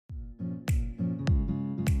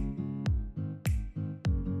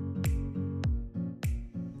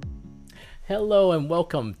Hello and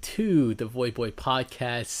welcome to the Voyboy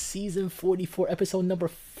Podcast, Season 44, Episode number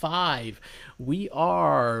 5. We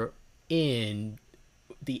are in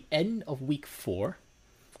the end of week 4.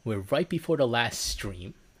 We're right before the last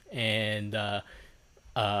stream, and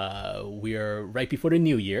we're right before the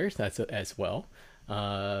New Year's, that's as well.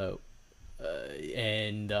 Uh,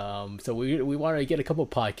 and so we want to get a couple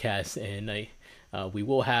podcasts, and we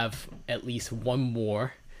will have at least one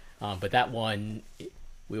more, but that one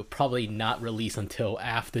we'll probably not release until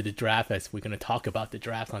after the draft, as we're going to talk about the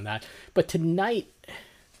draft on that. But tonight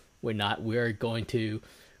we're not. We're going to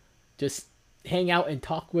just hang out and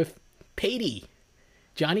talk with Patey,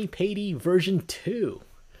 Johnny Patey version 2.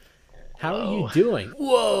 How are you Whoa. doing?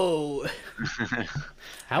 Whoa. I'm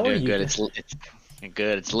How are doing you? good. It's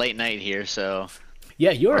good. It's late night here, so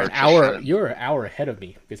Yeah, you're we're an just hour. kind of You're an hour ahead of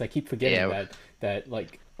me because I keep forgetting yeah, that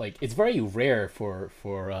like it's very rare for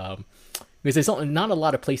because there's not a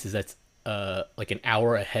lot of places that's like an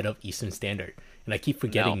hour ahead of Eastern Standard, and I keep no,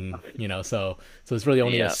 forgetting, so it's really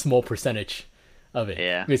only a yeah, small percentage of it.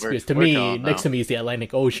 yeah. Because to We're me, chilling next though. to me is the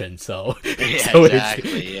Atlantic Ocean, so Yeah, so it's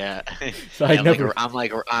exactly. Yeah, so I yeah. never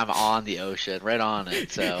I'm on the ocean, right on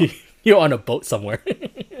it. So you're on a boat somewhere.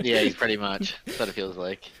 yeah, he's pretty much. That's what it feels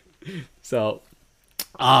like. So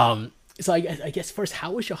I guess first,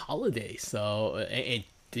 how was your holiday? So,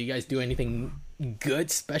 do you guys do anything good,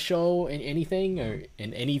 special, and anything, or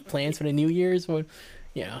and any plans for the New Year's? Or,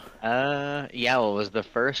 yeah. Yeah. Well, it was the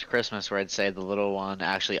first Christmas where I'd say the little one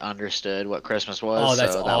actually understood what Christmas was. Oh,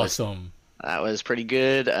 that's So awesome. that was pretty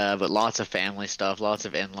good. But lots of family stuff, lots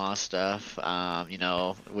of in-law stuff.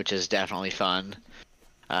 Which is definitely fun.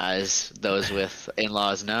 As those with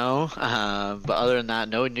in-laws know. But other than that,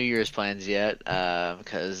 no New Year's plans yet,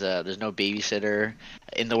 because there's no babysitter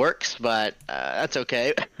in the works. But that's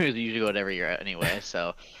okay. We usually go every year anyway,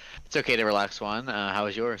 so it's okay to relax one. How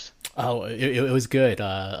was yours? Oh, it was good.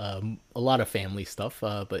 A lot of family stuff.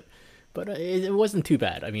 But it wasn't too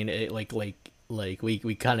bad. I mean, like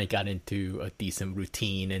we kind of got into a decent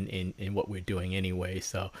routine in what we're doing anyway.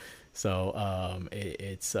 So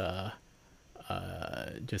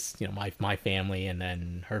just my family and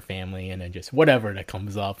then her family and then just whatever that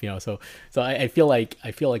comes up, so I feel like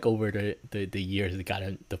over the years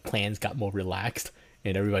the plans got more relaxed,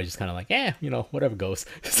 and everybody's just kind of like, whatever goes.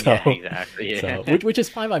 Yeah, so exactly. so Yeah, which is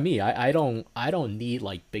fine by me. I don't need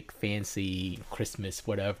like big fancy Christmas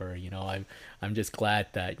whatever. I'm just glad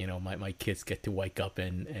that my kids get to wake up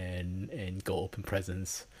and go open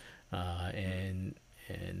presents, and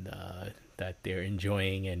that they're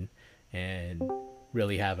enjoying and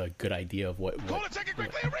really have a good idea of what.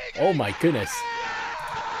 Oh my goodness!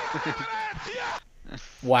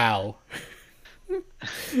 Wow,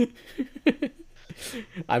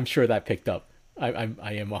 I'm sure that picked up. I am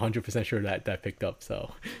 100% sure that picked up.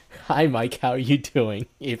 So, hi Mike, how are you doing?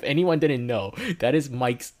 If anyone didn't know, that is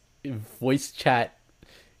Mike's voice chat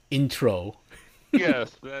intro.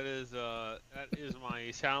 Yes, that is my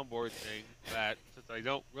soundboard thing. That since I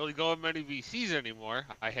don't really go in many VCs anymore,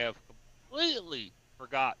 I have completely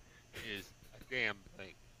forgot is a damn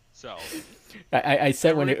thing. So I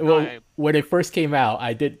said every time, when it first came out,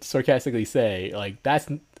 I did sarcastically say like that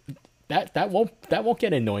won't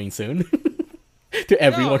get annoying soon to no,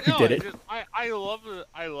 everyone who no, did it's it. just I love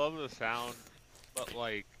the sound, but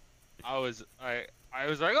like I was I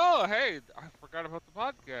was like, oh hey, I forgot about the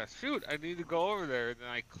podcast. Shoot, I need to go over there, and then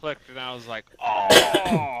I clicked, and I was like,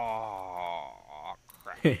 oh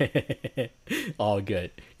crap. All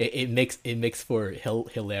good. It makes for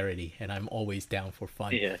hilarity, and I'm always down for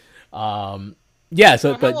fun. yeah. Yeah.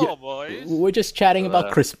 So, So but hello, boys. we're just chatting So,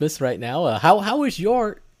 about Christmas right now. How was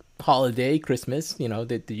your holiday Christmas?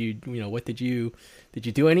 Did you what did you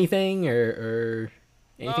do anything or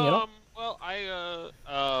anything at all? Well,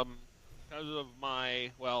 because of my,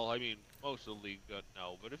 well, I mean, most of the league doesn't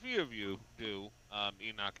know, but a few of you do,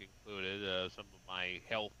 Enoch included, some of my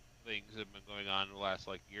health things have been going on the last,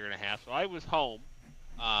 like, year and a half. So I was home,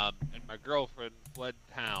 and my girlfriend fled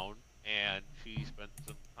town, and she spent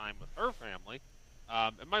some time with her family.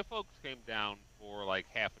 And my folks came down for, like,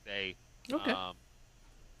 half a day. Okay. Um,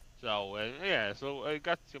 yeah, so I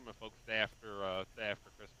got to see my folks day after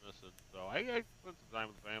Christmas, and so I spent some time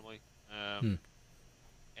with the family. Hmm.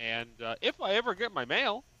 And if I ever get my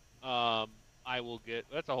mail, I will get.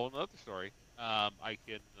 That's a whole nother story. I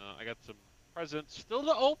can. I got some presents still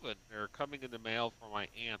to open. They're coming in the mail for my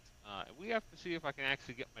aunt, and we have to see if I can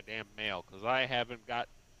actually get my damn mail because I haven't got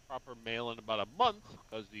proper mail in about a month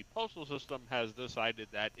because the postal system has decided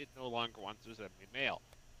that it no longer wants to send me mail.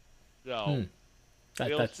 So Hmm.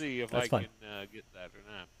 we'll That's see if that's I fun. can get that or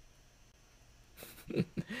not.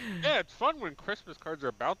 Yeah, it's fun when Christmas cards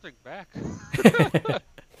are bouncing back.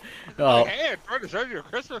 Oh, Like, hey, I'm trying to send you a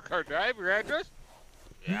Christmas card. Do I have your address?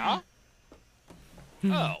 Yeah.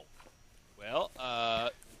 Oh. Well,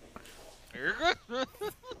 Merry Christmas.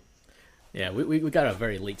 yeah, we got a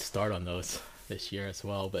very late start on those this year as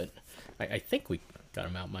well, but I think we got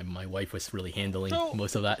them out. My wife was really handling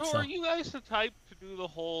most of that. So So are you guys the type to do the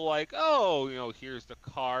whole like, oh, here's the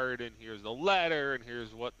card and here's the letter and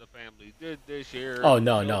here's what the family did this year. oh And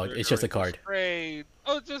the no, children it's are just a in this card. grade.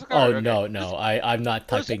 Oh, it's just a Oh card. Okay. no, I'm not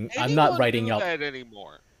Does typing. I'm not anyone writing do out. that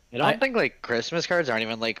anymore? I I don't think like Christmas cards aren't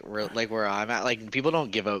even like like where I'm at. Like people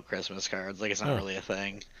don't give out Christmas cards. Like it's not Oh. really a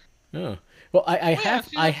thing. Oh. Well, I Yeah, have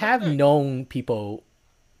see, I that's the have thing. known people,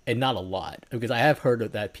 and not a lot, because I have heard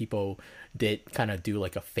of that people did kind of do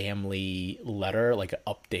like a family letter, like an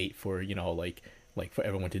update for like for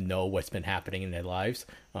everyone to know what's been happening in their lives.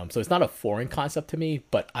 So it's not a foreign concept to me,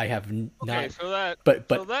 but I have Okay, not. so that But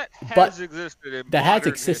so that but has existed in that has modern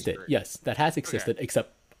existed. history. Yes, that has Okay. existed.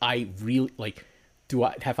 Except I really like. Do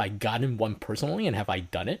I have I gotten one personally, and have I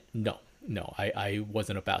done it? No, no. I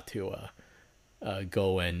wasn't about to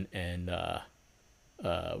go and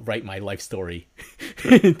write my life story.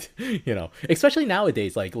 Especially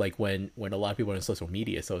nowadays, like when a lot of people are on social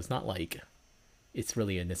media, so it's not like it's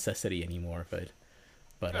really a necessity anymore. But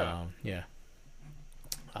Yeah. yeah.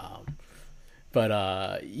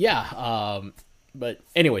 Yeah. But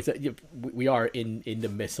anyways, we are in the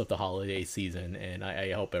midst of the holiday season, and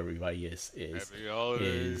I hope everybody Happy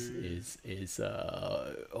holidays.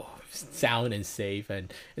 sound and safe.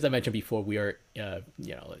 And as I mentioned before, we are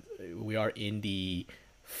we are in the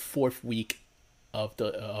fourth week of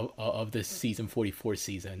the season 44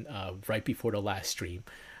 season, right before the last stream.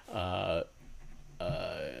 The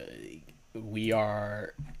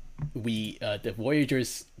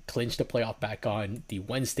Voyagers clinched the playoff back on the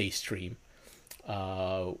Wednesday stream.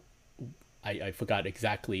 I forgot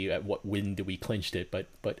exactly at what win did we clinched it, but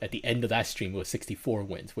at the end of that stream it was 64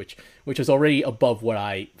 wins, which was already above what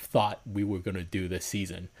I thought we were gonna do this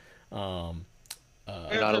season. And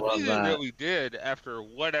Gotta it's love amazing that. we did after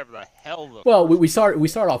whatever the hell the Well, first we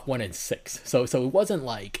started off 1-6, so it wasn't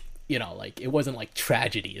like like it wasn't like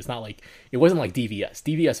tragedy. It's not like it wasn't like DVS.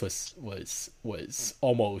 DVS was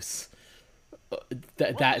almost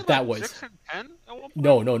that was 6-10 at one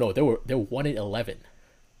point? no. They were 1-11.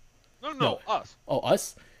 No, No. us. Oh,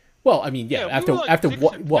 us? Well, I mean, yeah. Yeah, we were like after 6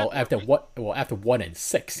 what? and Well, 10, after weren't what? Well, after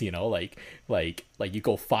 1-6, like you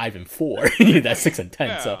go 5-4. That's 6-10.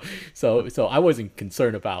 Yeah. So I wasn't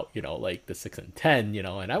concerned about like the 6-10,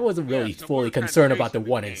 and I wasn't Yeah, really so we fully were kinda concerned about the chasing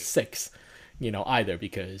the one game. and six, either,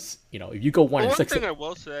 because if you go one But and one six, thing I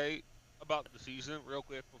will say about the season, real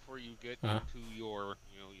quick, before you get Uh-huh. into your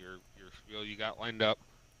spiel you got lined up,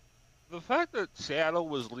 the fact that Seattle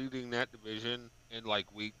was leading that division in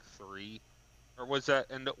like week 3, or was that,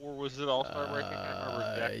 or was it All-Star break? I can't remember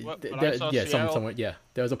exactly. But I saw yeah, Seattle somewhere, yeah.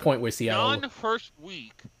 There was a point where Seattle. non-first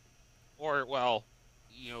week, or well,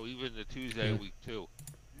 even the Tuesday week 2,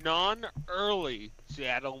 non-early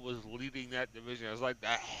Seattle was leading that division. I was like, the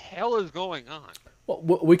hell is going on? Well,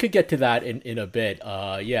 we could get to that in a bit.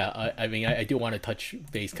 Yeah, I mean, I do want to touch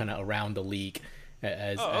base kind of around the league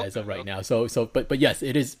as of right now. But yes,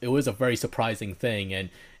 it was a very surprising thing,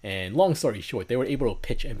 and long story short, they were able to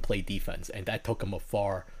pitch and play defense, and that took them a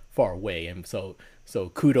far way. And so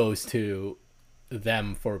kudos to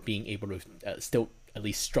them for being able to still at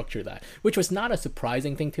least structure that, which was not a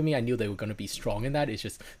surprising thing to me. I knew they were going to be strong in that. It's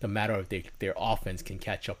just the matter of their offense can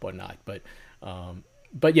catch up or not.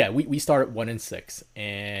 But yeah, we started 1-6,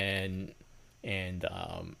 and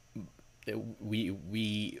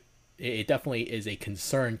it definitely is a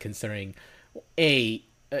concern, considering I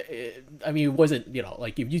mean, it wasn't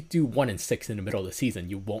like if you do 1-6 in the middle of the season,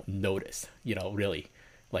 you won't notice, really.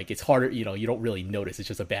 Like, it's harder, you don't really notice. It's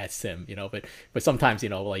just a bad sim, but sometimes,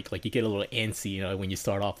 like you get a little antsy, when you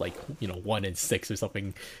start off like 1-6 or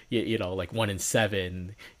something, like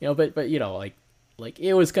 1-7, but like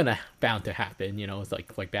it was bound to happen, it's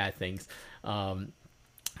like bad things.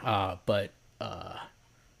 But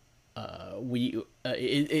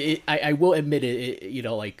I will admit it,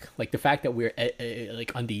 like the fact that we're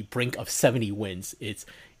like on the brink of 70 wins,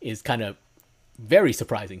 is kind of very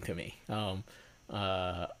surprising to me.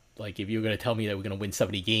 Like, if you were going to tell me that we're going to win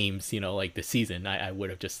 70 games, like this season, I would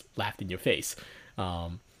have just laughed in your face.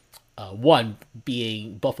 One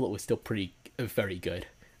being Buffalo was still very good.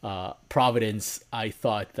 Providence, I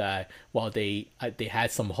thought that while they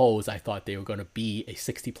had some holes, I thought they were going to be a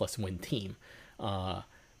 60+ win team.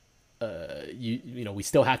 We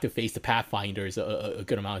still have to face the Pathfinders a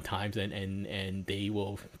good amount of times, and they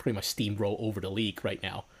will pretty much steamroll over the league right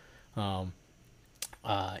now.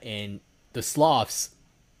 and the Sloths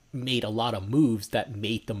made a lot of moves that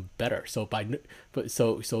made them better. So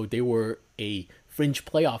they were a fringe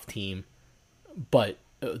playoff team, but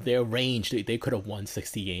their range, they could have won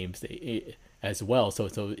 60 games as well. So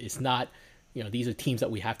it's not, these are teams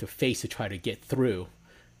that we have to face to try to get through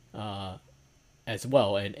as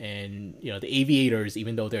well. And the Aviators,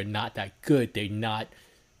 even though they're not that good, they're not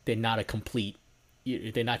a complete,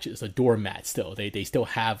 they're not just a doormat still. They still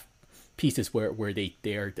have pieces where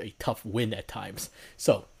they're a tough win at times.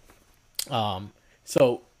 So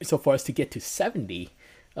for us to get to 70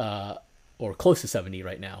 or close to 70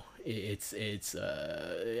 right now, it's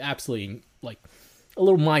absolutely like a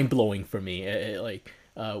little mind-blowing for me.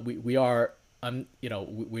 We are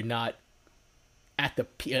we're not at the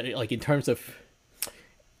like in terms of,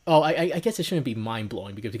 I guess it shouldn't be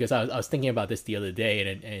mind-blowing because I was thinking about this the other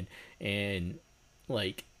day, and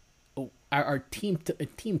like our team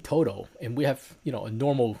total, and we have a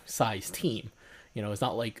normal size team. It's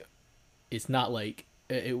not like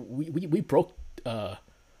we broke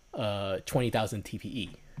 20,000 TPE.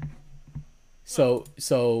 So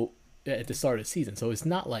at the start of the season, so it's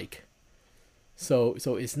not like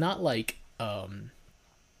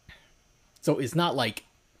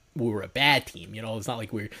we were a bad team. It's not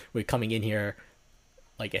like we're coming in here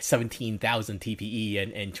like at 17,000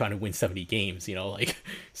 TPE and trying to win 70 games.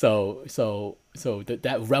 So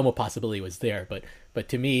that realm of possibility was there. But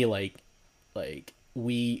to me,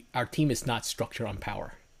 our team is not structured on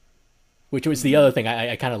power, which was the other thing.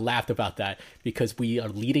 I kind of laughed about that because we are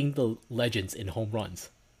leading the Legends in home runs,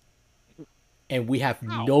 and we have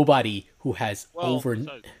nobody who has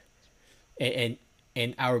and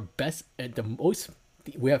our best, the most.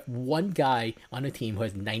 We have one guy on the team who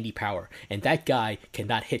has 90 power, and that guy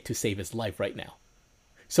cannot hit to save his life right now.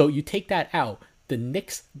 So you take that out, the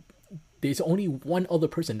Knicks, there's only one other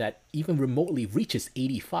person that even remotely reaches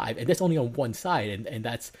 85, and that's only on one side, and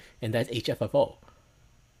that's HFFO.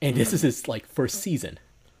 And this is his first season.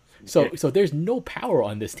 So there's no power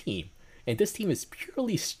on this team, and this team is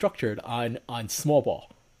purely structured on small ball.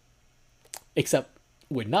 Except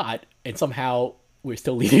we're not, and somehow we're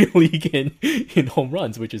still leading the league in home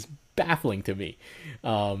runs, which is baffling to me.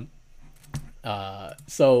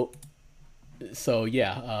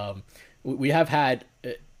 We have had.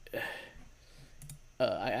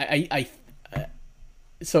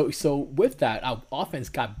 So with that, our offense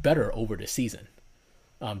got better over the season.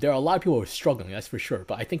 There are a lot of people who are struggling, that's for sure.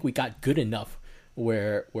 But I think we got good enough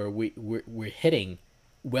where we're hitting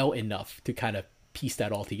well enough to kind of piece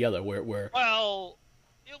that all together. Well,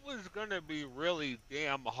 it was gonna be really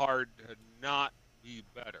damn hard to not be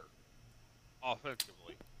better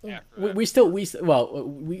offensively. We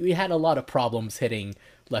had a lot of problems hitting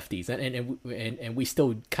lefties, and we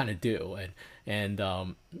still kind of do,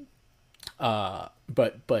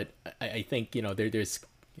 but I think there's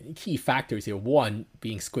key factors here. One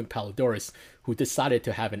being Squint Palidorus, who decided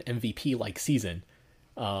to have an MVP like season,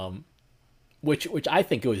 which I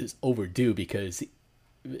think it was overdue because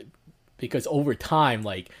over time,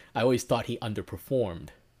 I always thought he underperformed,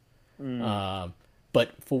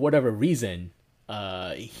 but for whatever reason,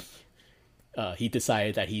 he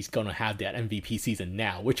decided that he's gonna have that MVP season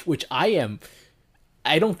now, which I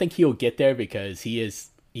don't think he'll get there because he is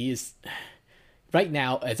right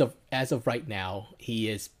now, as of right now, he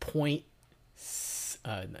is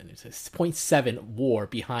 0.7 WAR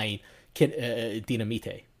behind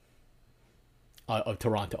Dinamite of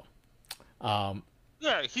Toronto.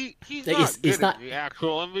 Yeah, he's not it's not the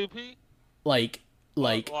actual MVP.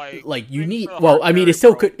 You need. Well, I mean,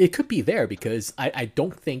 it could be there because I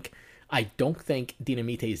don't think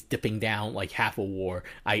Dinamite is dipping down like half a WAR.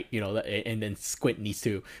 And then Squint needs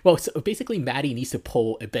to. Well, so basically, Matty needs to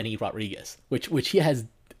pull a Benny Rodriguez, which he has.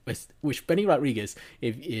 Which Benny Rodriguez,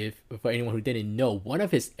 if for anyone who didn't know, one of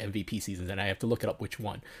his MVP seasons, and I have to look it up which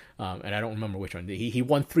one, and I don't remember which one. He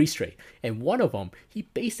won 3 straight, and one of them he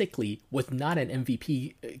basically was not an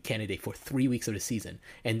MVP candidate for 3 weeks of the season,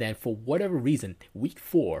 and then for whatever reason, week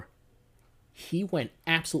 4, he went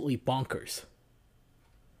absolutely bonkers,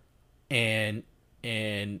 and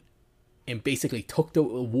basically took the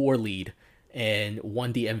WAR lead and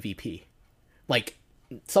won the MVP.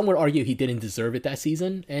 Some would argue he didn't deserve it that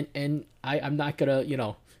season, and I'm not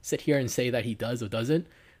gonna sit here and say that he does or doesn't,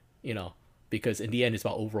 because in the end it's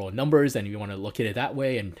about overall numbers, and if you want to look at it that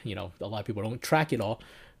way, and a lot of people don't track it all,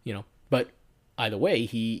 but either way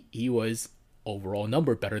he was overall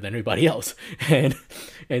number better than everybody else, and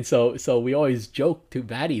so we always joke to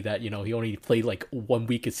Matty that he only played 1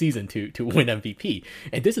 week a season to win MVP,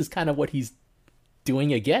 and this is kind of what he's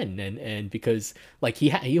doing again, and because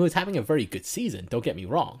he was having a very good season, don't get me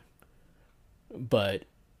wrong, but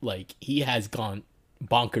like he has gone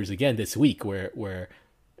bonkers again this week, where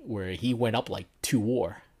he went up like 2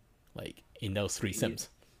 WAR, like in those 3 sims.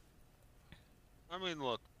 I mean,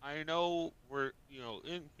 look, I know we're,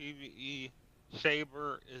 in PvE,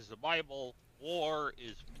 Saber is the Bible, War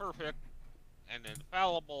is perfect and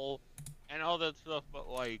infallible, and all that stuff, but,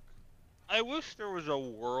 like, I wish there was a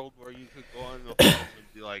world where you could go on the forum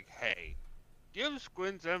and be like, hey, give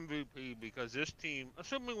Squints MVP because this team,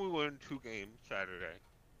 assuming we win 2 games Saturday,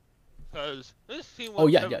 because this team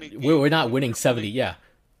won 70 we're not winning 70, yeah.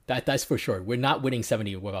 That's for sure. We're not winning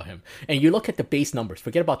 70 without him. And you look at the base numbers.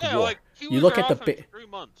 Forget about the war. Like, you look at the 3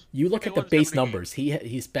 months. You look at the base numbers.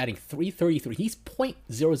 He's batting 333. He's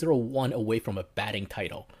 .001 away from a batting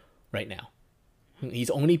title right now. He's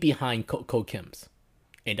only behind Ko Kim's,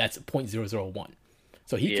 and that's .001.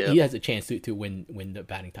 So he has a chance to win the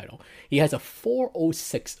batting title. He has a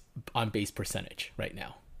 .406 on base percentage right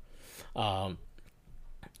now.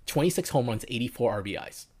 26 home runs, 84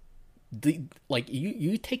 RBIs.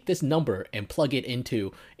 You take this number and plug it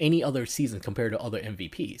into any other season compared to other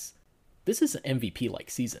MVPs. This is an MVP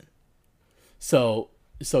like season. So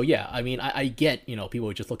yeah, I mean, I get, people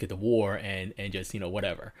would just look at the WAR and just,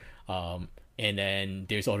 whatever. And then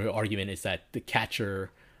there's other argument is that the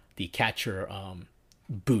catcher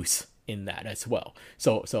boosts in that as well.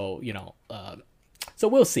 So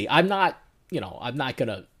we'll see. I'm not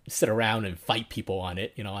gonna sit around and fight people on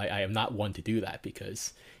it. I am not one to do that,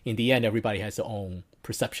 because in the end, everybody has their own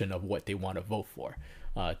perception of what they want to vote for.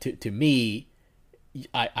 To me,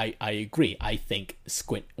 I agree. I think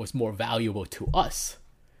Squint was more valuable to us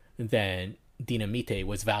than Dynamite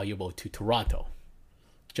was valuable to Toronto.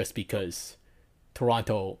 Just because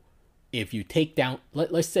Toronto, if you take down,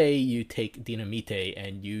 let's say you take Dynamite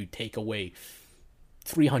and you take away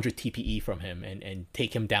 300 TPE from him and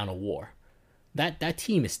take him down a WAR, that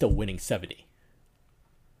team is still winning 70.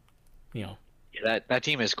 Yeah, that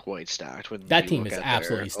team is quite stacked. That team is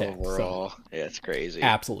absolutely stacked. Overall, so, yeah, it's crazy.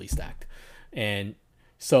 Absolutely stacked. And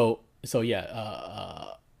so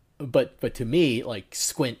yeah. But to me, like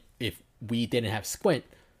Squint, if we didn't have Squint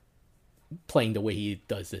playing the way he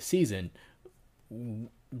does this season,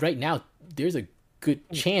 right now there's a good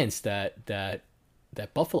chance that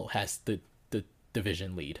Buffalo has the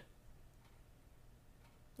division lead.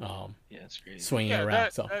 It's crazy. Swinging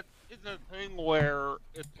around. That is a thing where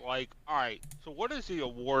it's like, all right, so what is the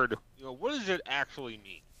award? What does it actually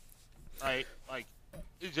mean? Right? Like,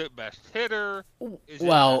 is it best hitter? Is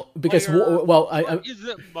well, it because player, is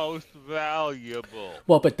it most valuable?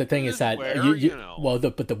 Well, but the thing is that where,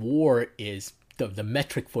 the WAR is the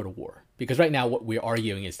metric for the WAR, because right now what we're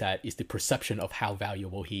arguing is the perception of how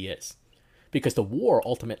valuable he is, because the WAR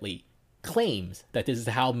ultimately claims that this is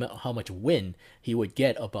how much win he would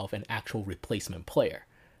get above an actual replacement player.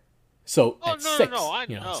 So at 6, I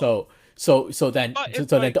know. So then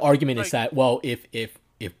the argument is that, well, if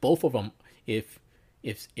both of them, if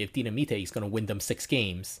Dynamite is going to win them 6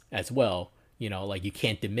 games as well, like you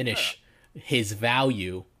can't diminish his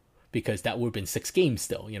value, because that would have been 6 games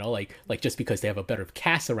still, like just because they have a better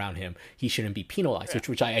cast around him, he shouldn't be penalized,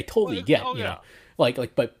 which I totally get, know.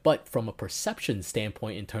 But from a perception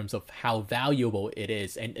standpoint, in terms of how valuable it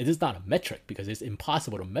is, and it is not a metric because it's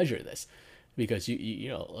impossible to measure this, because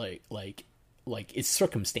like it's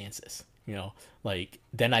circumstances, like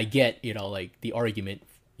then I get, like the argument,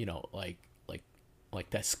 like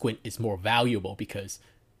that Squint is more valuable because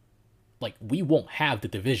like we won't have the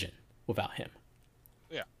division without him.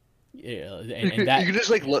 Yeah, and that you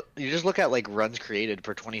just look at like runs created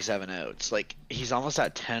per 27 outs. Like he's almost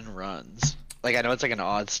at 10 runs. Like I know it's like an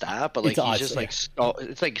odd stat, but like he's just like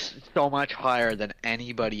it's like so much higher than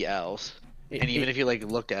anybody else. And even if you like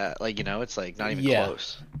look at like it's like not even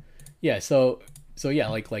close. Yeah. So yeah,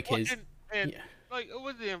 like his and like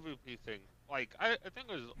with the MVP thing, like I think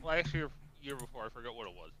it was last year before, I forget what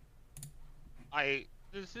it was.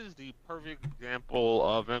 This is the perfect example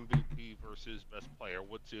of MVP versus best player.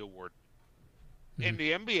 What's the award? Mm-hmm. In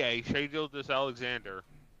the NBA, Shai Gilgeous-Alexander,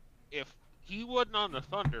 if he wasn't on the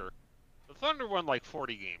Thunder won like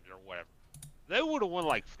 40 games or whatever. They would have won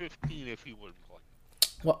like 15 if he wasn't playing.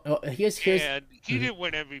 Well, here's and he didn't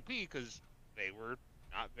win MVP because they were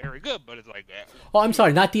not very good. But it's like, I'm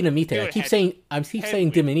sorry, not Dynamite. I keep saying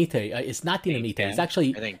Dynamite. It's not Dynamite. It's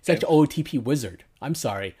actually OTP Wizard. I'm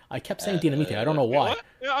sorry. I kept saying Dynamite. I don't know why.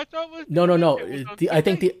 Yeah, I thought it was No. I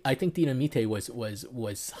think Dynamite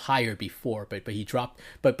was higher before, but he dropped.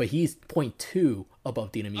 But he's 0.2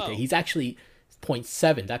 above Dynamite. Oh. He's actually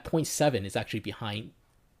 0.7. That 0.7 is actually behind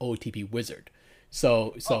OTP Wizard.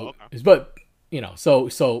 So but so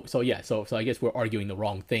I guess we're arguing the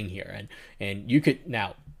wrong thing here, and you could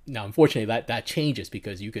now now unfortunately that changes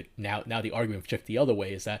because you could now the argument shift the other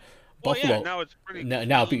way is that Well, Buffalo yeah, now it's pretty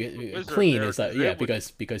now clean is that yeah,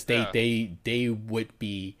 because they would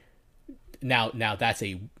be now that's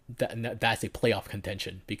a playoff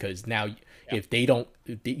contention because now if they don't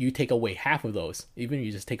you take away half of those, even if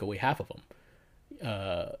you just take away half of them,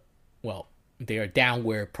 well, they are down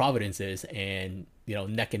where Providence is, and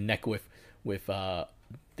neck and neck with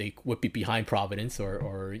they would be behind Providence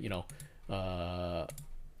or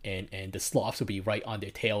and the Sloths would be right on their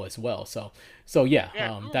tail as well. So yeah,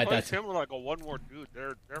 that's him with like a one more dude.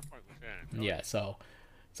 They're fine with that. Yeah, so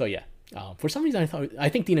yeah. For some reason, I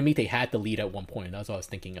think Dinamite had the lead at one point. That's what I was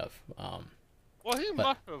thinking of. Well, he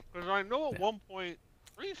must have, because I know at one point,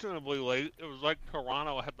 reasonably late, it was like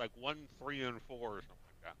Toronto had like 1, 3, and 4 or something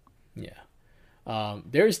like that. Yeah.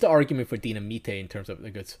 There's the argument for Dinamite in terms of the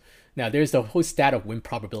goods. Now, there's the whole stat of win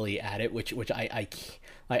probability added, which I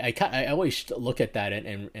always look at that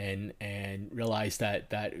and realize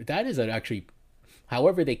that is actually,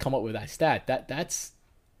 however they come up with that stat, that's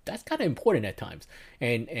kind of important at times,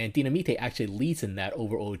 and Dinamite actually leads in that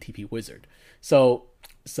over OTP Wizard. So,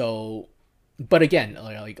 but again,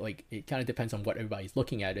 like it kind of depends on what everybody's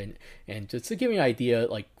looking at, and just to give you an idea,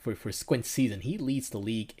 like for Squint's season, he leads the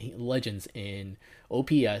league legends in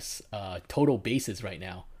OPS, total bases right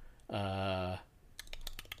now,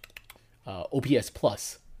 OPS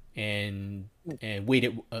plus, and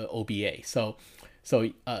weighted OBA. So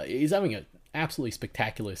he's having a absolutely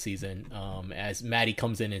spectacular season. As Maddie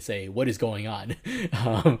comes in and say, what is going on?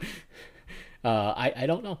 I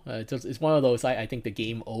don't know. It's one of those. I think the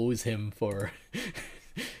game owes him for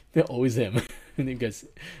owes him because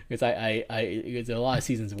there's a lot of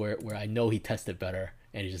seasons where I know he tested better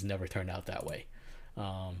and it just never turned out that way.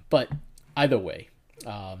 But either way,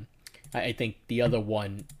 I think the other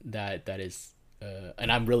one that is,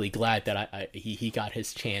 and I'm really glad that he got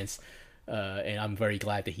his chance. And I'm very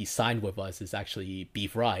glad that he signed with us is actually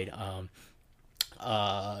Beef Ride.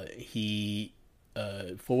 He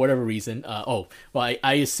for whatever reason,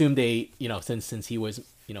 I assume they, since he was,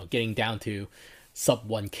 getting down to sub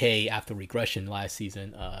 1K after regression last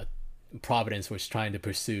season, Providence was trying to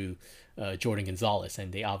pursue Jordan Gonzalez,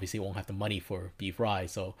 and they obviously won't have the money for Beef Ride,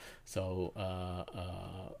 so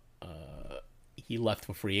he left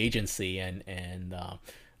for free agency, and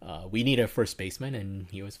we need a first baseman, and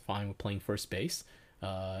he was fine with playing first base,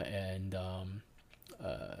 and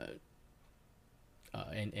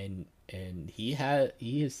he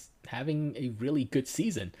is having a really good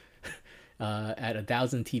season at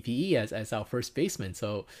 1,000 TPE as our first baseman.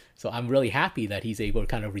 So I'm really happy that he's able to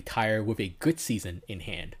kind of retire with a good season in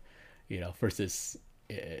hand, versus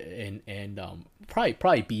and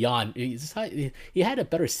probably beyond. He had a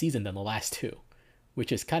better season than the last two,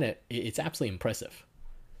 which is it's absolutely impressive.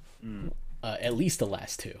 At least the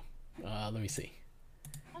last two. Let me see.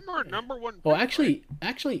 Former number one. Oh, actually,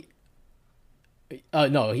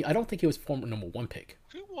 no, I don't think he was former number one pick.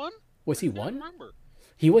 He won. Was he one? Remember.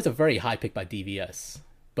 He was a very high pick by DVS,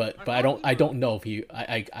 but I don't know if he.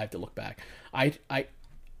 I have to look back. I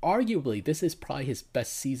arguably this is probably his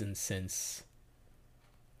best season since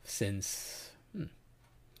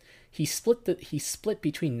he split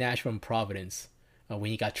between Nashville and Providence. When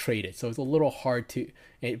he got traded, so it's a little hard to.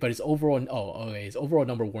 But his overall, his overall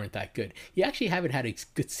number weren't that good. He actually haven't had a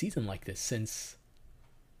good season like this since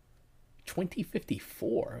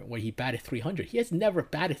 2054, where he batted 300. He has never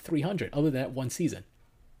batted 300 other than that one season.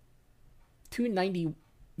 290,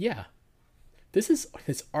 yeah. This is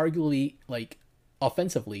his arguably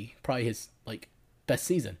offensively probably his best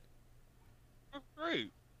season. That's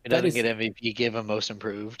great. He doesn't get MVP. Give him most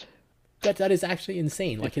improved. That is actually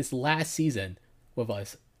insane. His last season with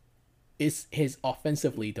us is his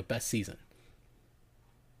offensively the best season.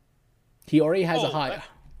 He already has a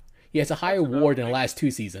higher WAR than the last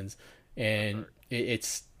two seasons, and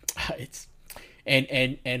it's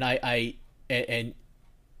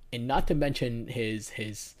not to mention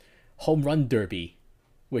his home run derby,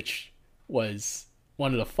 which was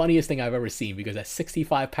one of the funniest thing I've ever seen, because at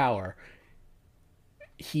 65 power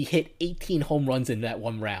he hit 18 home runs in that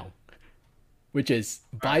one round, which is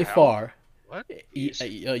by far. What? You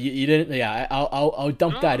didn't? Yeah, I'll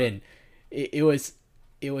dump that in. It was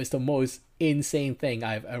the most insane thing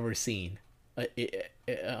I've ever seen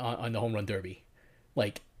on the home run derby.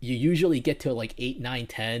 You usually get to 8, 9,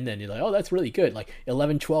 10, and you're like, oh, that's really good.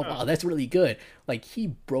 11, 12, wow, that's really good. He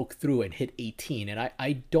broke through and hit 18, and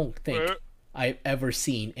I don't think I've ever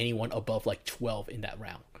seen anyone above 12 in that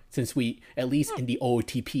round since we, at least in the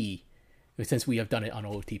OOTP, since we have done it on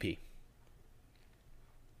OOTP.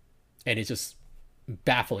 And it's just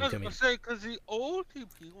baffling I was to me. gonna say because the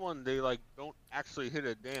OTP one, they like don't actually hit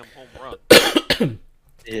a damn home run.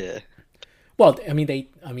 Yeah. Well,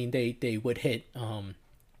 they would hit.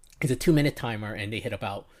 It's a 2 minute timer, and they hit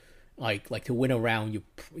about like to win a round.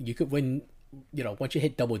 You could win. Once you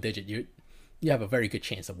hit double digit, you have a very good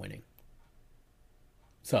chance of winning.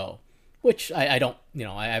 So, which I don't,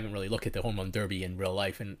 I haven't really looked at the home run derby in real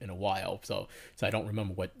life in a while, so I don't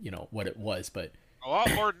remember what it was, A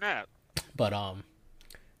lot more than that.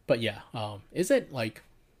 but yeah, is it like,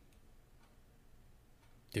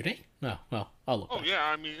 do they? No, well, I'll look. Oh Back. yeah,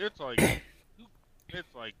 I mean it's like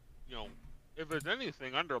if it's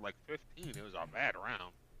anything under like 15, it was a bad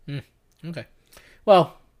round. Okay,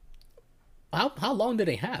 well, how long do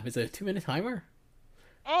they have? Is it a 2 minute timer?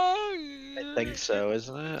 I think so,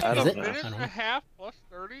 isn't it? I Is don't it? know. Minute I don't and know. a half plus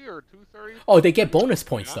 30 or 2:30. Oh, they get bonus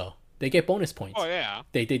points though. They get bonus points. Oh yeah.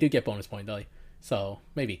 They do get bonus points, though. So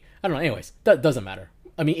maybe I don't know. Anyways, that doesn't matter.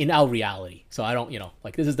 I mean, in our reality, so I don't,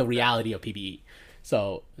 like this is the reality of PBE.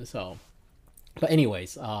 So, but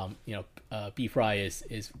anyways, B Fry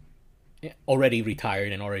is already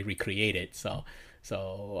retired and already recreated. So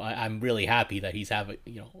I'm really happy that he's having,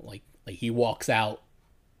 like he walks out,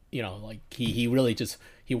 like he really just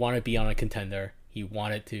he wanted to be on a contender. He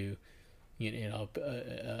wanted to,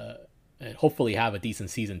 and hopefully have a decent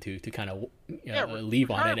season to kind of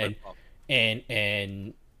leave on it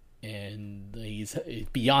and he's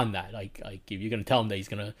beyond that. Like if you're gonna tell him that he's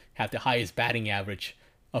gonna have the highest batting average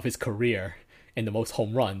of his career and the most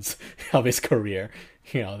home runs of his career,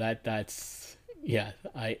 that's yeah.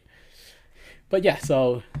 But yeah,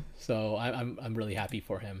 so I'm really happy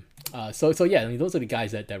for him. So yeah, I mean those are the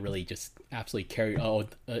guys that really just absolutely carry.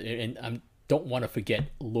 And I don't want to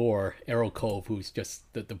forget Lore Arrow Cove, who's just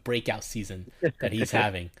the breakout season that he's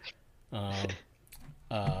having.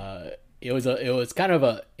 It was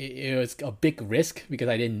a big risk because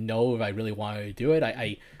I didn't know if I really wanted to do it.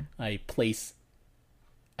 I placed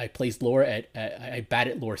Lore I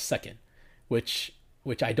batted Lore second, which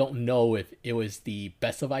I don't know if it was the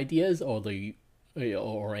best of ideas or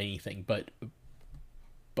anything, but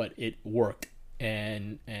it worked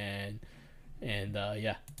and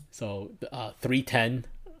yeah. So 310,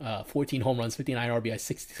 14 home runs, 59 RBI,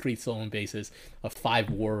 63 stolen bases, a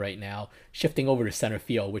 5 WAR right now, shifting over to center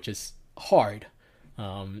field, which is hard.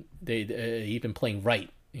 He's been playing right,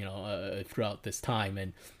 throughout this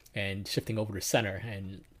time, and shifting over to center,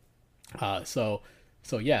 and so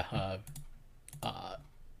yeah.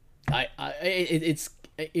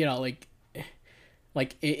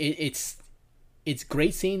 It's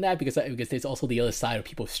great seeing that because there's also the other side of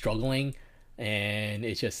people struggling, and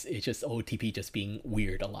it's just OTP just being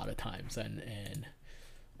weird a lot of times,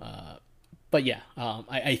 but yeah,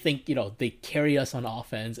 I think they carry us on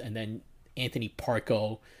offense, and then Anthony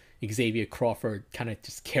Parco, Xavier Crawford kind of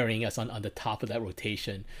just carrying us on the top of that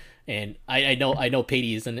rotation. And I know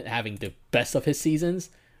Patey isn't having the best of his seasons,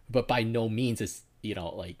 but by no means is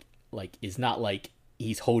it's not like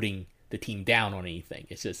he's holding the team down on anything.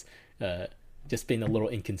 It's just been a little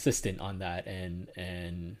inconsistent on that,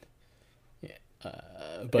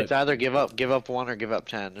 but it's either give up 1 or give up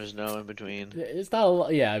 10. There's no in between. It's not a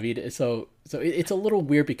lot. Yeah, I mean, so it's a little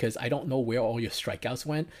weird because I don't know where all your strikeouts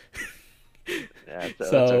went. Yeah,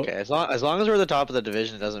 that's okay. As long as we're at the top of the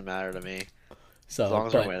division, it doesn't matter to me. So as long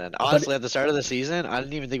as we're winning. Honestly, at the start of the season, I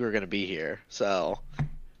didn't even think we were going to be here. So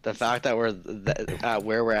the fact that we're at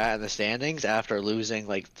where we're at in the standings after losing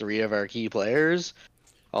like 3 of our key players,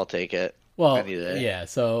 I'll take it. Well, yeah.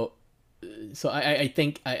 So I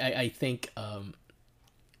think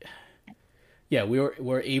yeah,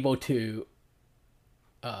 we're able to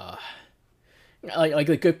like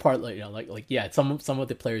the good part, yeah, some of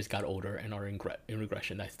the players got older and are in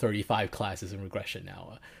regression. That's 35 classes in regression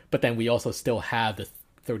now, but then we also still have the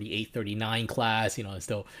 38, 39 class.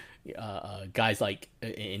 Still guys like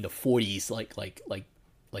in the 40s,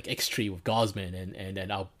 like X Tree with Gosman, and then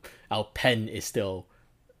our pen is still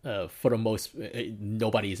for the most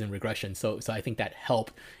nobody is in regression. So I think that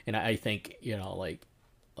helped, and I think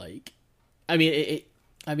I mean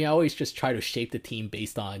I always just try to shape the team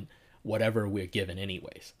based on whatever we're given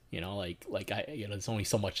anyways, there's only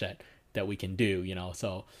so much that we can do,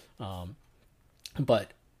 so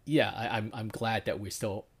but yeah, I'm glad that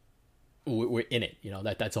we're in it,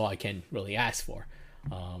 that's all I can really ask for.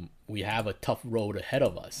 We have a tough road ahead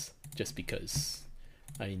of us just because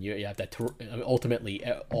you have that ultimately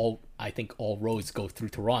I think all roads go through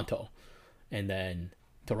Toronto, and then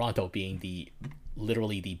Toronto being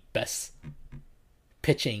literally the best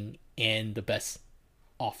pitching and the best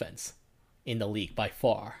offense in the league by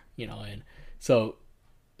far, and so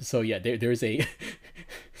So yeah, there's a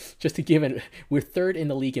just to give it, we're third in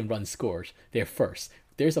the league in run scores. They're first.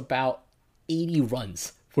 There's about 80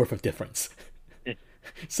 runs worth of difference.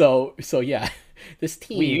 So yeah, this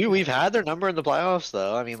team. We've had their number in the playoffs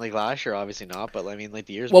though. I mean, like last year, obviously not, but I mean, like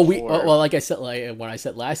the years Well, before. like I said, like when I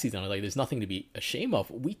said last season, like there's nothing to be ashamed of.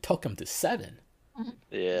 We took them to 7.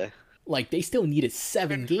 Yeah. Like they still needed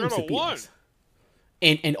 7 And games to should've beat won. us.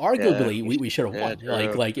 And arguably Yeah. we should have Yeah, won.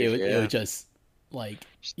 true. Like it Yeah. was just like,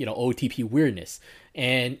 you know, OTP weirdness.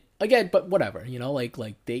 And again, but whatever, you know, like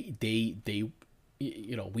they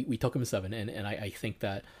you know, we took them 7, and I think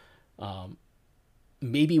that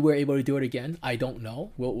maybe we're able to do it again. I don't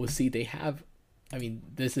know. We'll see. They have, I mean,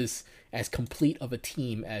 this is as complete of a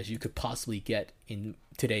team as you could possibly get in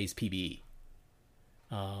today's PBE.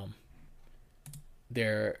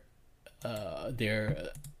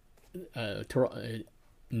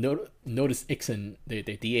 Notice Ixon, the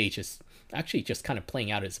DH, is actually just kind of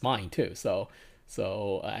playing out his mind too. So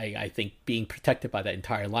I think being protected by that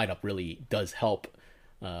entire lineup really does help.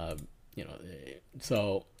 You know,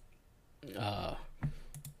 so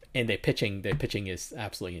and their pitching is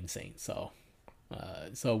absolutely insane. So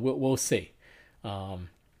we'll see.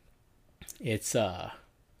 It's I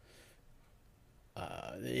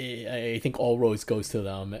think all roads go through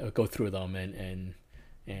them, and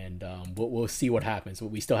we'll see what happens. But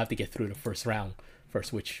we still have to get through the first round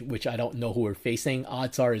first, which I don't know who we're facing.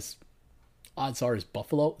 Odds are is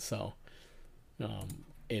Buffalo. So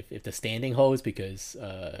if the standing holds, because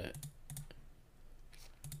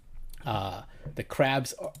the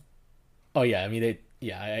Crabs are, oh yeah, I mean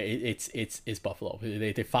it's Buffalo.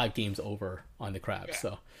 They're 5 games over on the Crabs.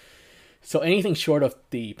 Yeah. So anything short of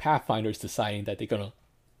the Pathfinders deciding that they're gonna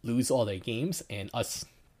lose all their games and us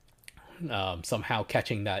somehow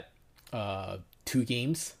catching that 2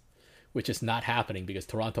 games, which is not happening because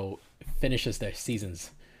Toronto finishes their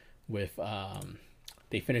seasons with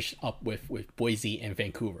they finish up with Boise and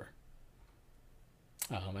Vancouver.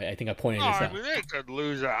 I think I pointed this out. I mean, they could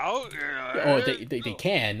lose out. You know, oh, they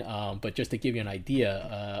can. But just to give you an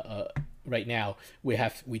idea, right now we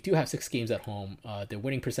do have 6 games at home. The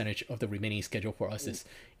winning percentage of the remaining schedule for us is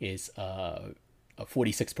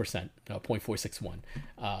 46%, 0.461.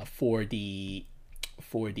 For the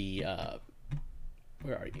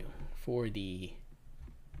where are you? For the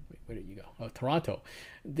where did you go? Oh, Toronto.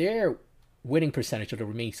 Their winning percentage of the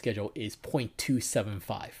remaining schedule is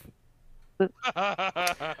 0.275.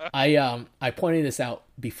 I pointed this out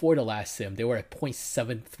before the last sim. They were at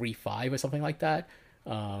 0.735 or something like that.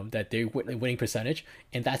 That their winning percentage,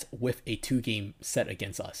 and that's with a 2-game set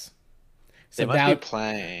against us. So they might be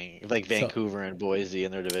playing like Vancouver and Boise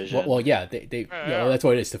in their division. Well, yeah, they you know, that's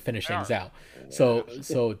what it is to finish things out. So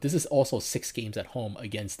this is also 6 games at home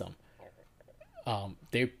against them.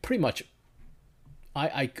 They pretty much,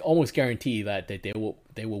 I almost guarantee that they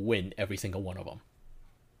will win every single one of them.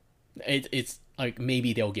 It's like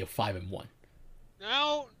maybe they'll get 5-1.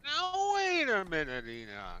 Now wait a minute,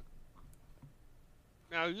 Enoch.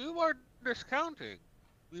 Now you are discounting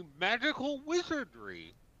the magical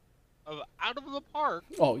wizardry of Out of the Park.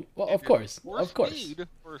 Oh, well, of course. Need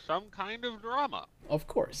for some kind of drama. Of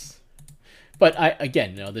course. But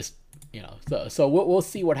again, you know, this, you know, so we'll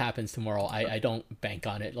see what happens tomorrow. I don't bank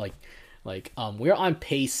on it. Like we're on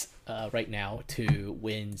pace right now to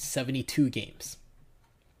win 72 games,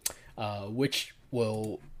 which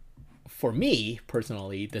will, for me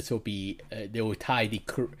personally, this will be they will tie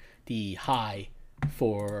the high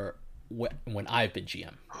for when I've been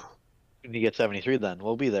GM. When you get 73, then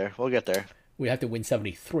we'll be there. We'll get there. We have to win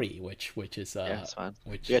 73, which is yeah, that's fine.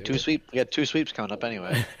 Which we got 2 sweeps. We got 2 sweeps coming up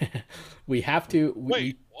anyway. We have to.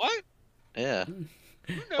 Wait, what? Yeah.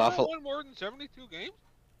 You never won more than 72 games?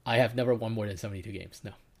 I have never won more than 72 games.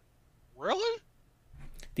 No. Really?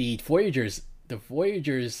 The Voyagers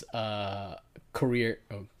career,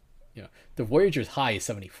 you know, the Voyagers high is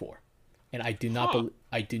 74, and I do not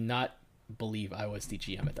believe I was the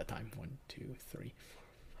GM at that time. 1, 2, 3, 4,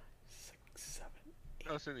 5, 6, 7, 8,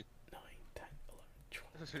 9, 10, 11,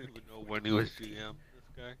 12. I doesn't even know when he was GM. This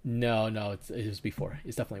guy. No, it was before.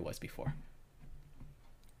 It definitely was before.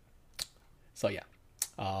 So yeah,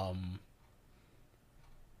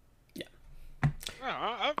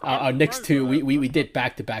 our next 2 we did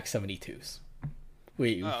back-to-back 72s.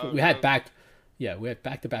 We had back-to-back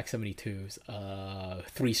 72s.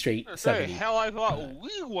 3 straight 70. Hell, I thought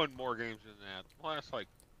we won more games than that the last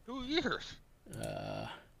 2 years.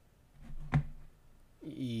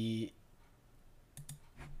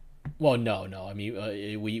 Well, no. I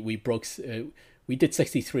mean, we broke we did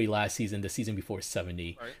 63 last season, the season before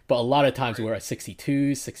 70. Right. But a lot of times we're at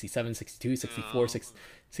 62, 67, 62, 64,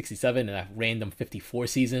 67, and that random 54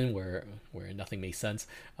 season where nothing made sense.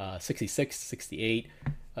 66, 68.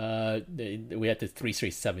 We had the 3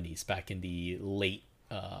 straight 70s back in the late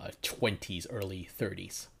 20s, early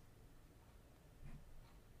 30s.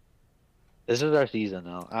 This is our season,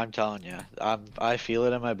 though. I'm telling you, I feel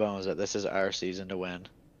it in my bones that this is our season to win.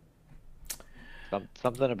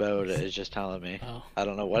 Something about it is just telling me. Oh. I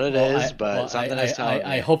don't know what it is, but something is telling me.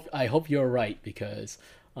 I hope you're right, because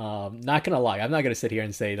not gonna lie, I'm not gonna sit here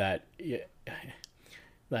and say that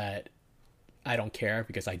I don't care,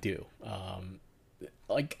 because I do.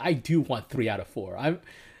 Like, I do want 3 out of 4.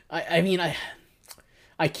 I mean,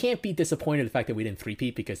 I can't be disappointed in the fact that we didn't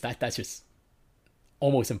three-peat, because that's just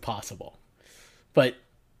almost impossible. But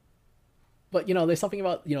there's something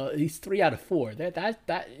about these 3 out of 4.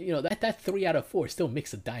 That 3 out of 4 still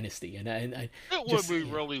makes a dynasty, and it would be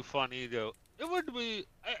really funny though. It would be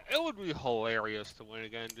hilarious to win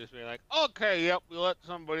again. Just be like, okay, yep, we let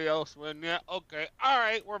somebody else win. Yeah, okay, all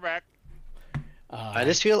right, we're back. I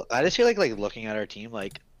just feel like looking at our team,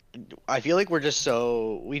 like, I feel like we're just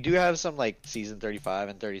we do have some like season 35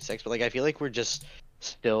 and 36, but like I feel like we're just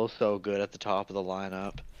still so good at the top of the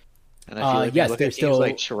lineup. And I feel like yes, look at still... teams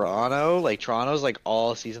like Toronto's like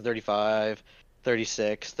all season 35,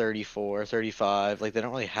 36, 34, 35. Like, they don't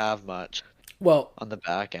really have much on the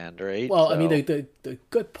back end, right? Well, so... I mean, the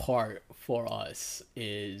good part for us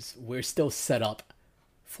is we're still set up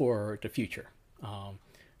for the future.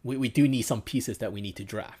 We do need some pieces that we need to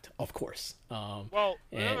draft, of course. Well,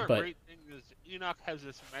 another great thing is Enoch has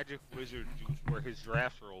this magic wizard juice where his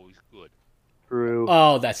drafts are always good. True.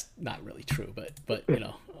 Oh, that's not really true, but but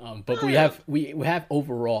we have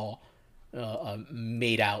overall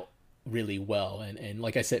made out really well, and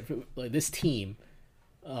like I said, this team,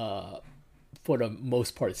 for the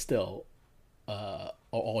most part, still are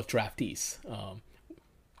all draftees,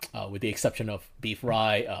 with the exception of Beef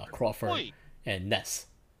Rye, Crawford, and Ness,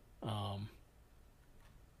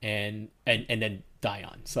 and then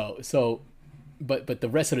Dion. So. But the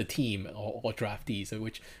rest of the team are all draftees,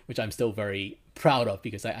 which I'm still very proud of,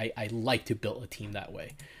 because I like to build a team that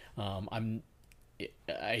way. I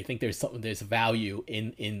think there's value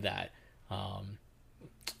in that,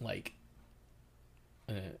 which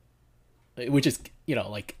is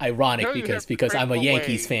like ironic, because I'm a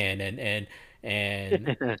Yankees fan and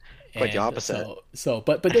quite the opposite.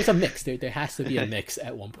 But there's a mix. There has to be a mix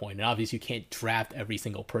at one point, and obviously you can't draft every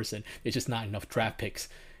single person. There's just not enough draft picks.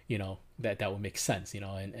 That would make sense,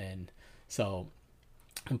 and so,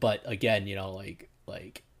 but again,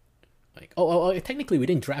 technically we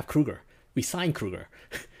didn't draft Kruger, we signed Kruger,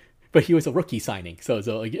 but he was a rookie signing, so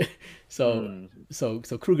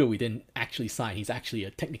Kruger we didn't actually sign. He's actually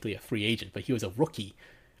technically a free agent, but he was a rookie,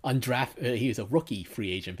 he was a rookie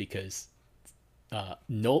free agent because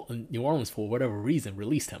New Orleans, for whatever reason,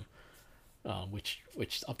 released him, which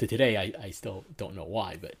up to today I still don't know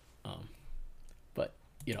why, but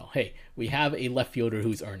hey, we have a left fielder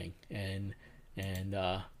who's earning, and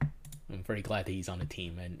I'm very glad that he's on the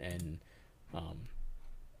team, and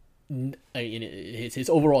his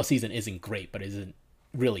overall season isn't great, but isn't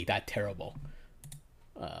really that terrible.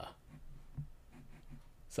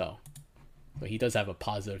 So he does have a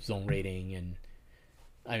positive zone rating, and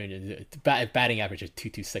I mean, batting average of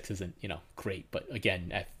 226 isn't great, but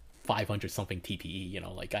again, at 500 something TPE,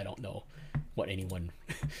 I don't know what anyone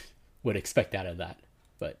would expect out of that.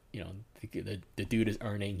 But the dude is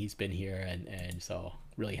earning. He's been here, and so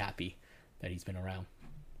really happy that he's been around.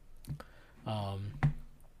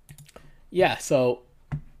 So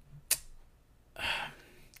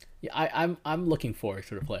I'm looking forward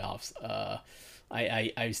to the playoffs.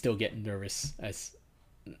 I still get nervous as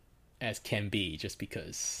can be, just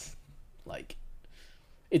because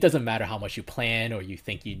it doesn't matter how much you plan or you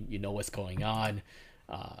think you know what's going on.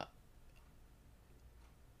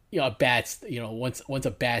 Once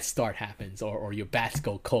a bad start happens, or your bats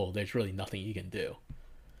go cold, there's really nothing you can do.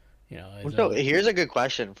 So here's a good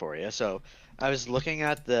question for you. So I was looking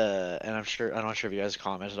at and I'm not sure if you guys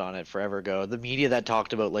commented on it forever ago, the media that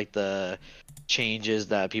talked about the changes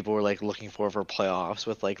that people were looking for playoffs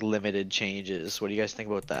with limited changes. What do you guys think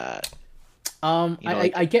about that?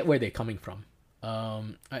 I get where they're coming from.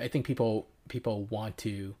 I think people want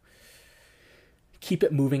to keep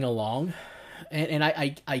it moving along. And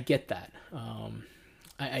I get that.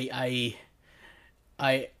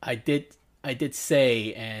 I did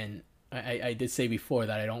say, and I did say before,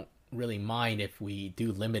 that I don't really mind if we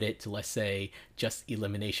do limit it to, let's say, just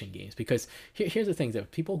elimination games, because here's the thing: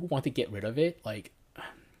 that people who want to get rid of it, I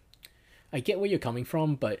get where you're coming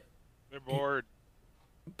from, but They're bored.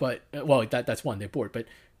 But well, that's one, they're bored. But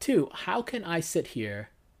two, how can I sit here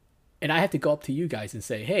and I have to go up to you guys and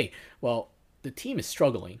say, hey, well, the team is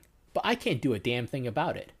struggling, but I can't do a damn thing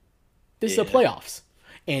about it. This is the playoffs,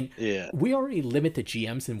 and we already limit the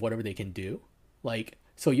GMs and whatever they can do. Like,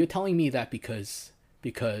 so you're telling me that because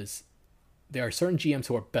there are certain GMs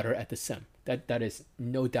who are better at the sim. That is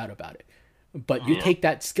no doubt about it. But you take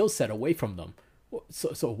that skill set away from them.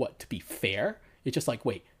 So what? To be fair, it's just like,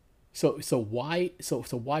 wait. So why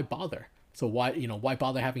bother? So why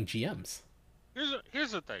bother having GMs?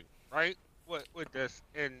 Here's the thing, right? With this,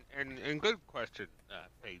 and good question,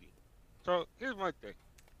 Patey. So here's my thing.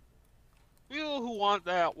 People who want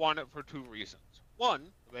it for two reasons. One,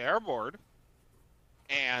 they are bored,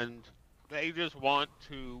 and they just want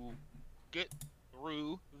to get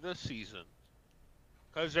through the season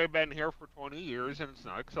because they've been here for 20 years and it's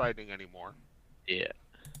not exciting anymore. Yeah.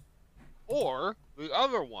 Or the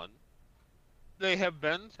other one, they have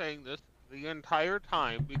been saying this the entire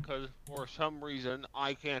time because for some reason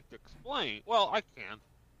I can't explain. Well, I can.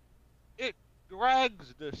 It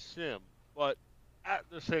drags the sim, but at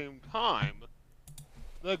the same time,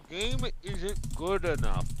 the game isn't good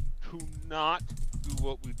enough to not do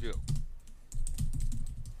what we do.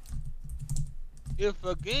 If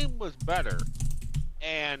the game was better,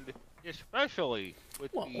 and especially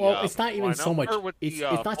with it's not even so much. It's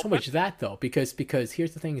not so much that though, because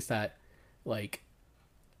here's the thing: is that like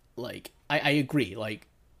I agree. Like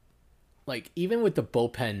even with the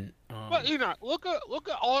bullpen. But look at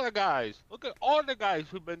all the guys. Look at all the guys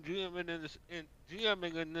who've been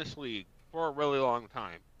GMing in this league for a really long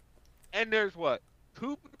time. And there's what,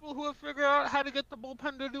 2 people who have figured out how to get the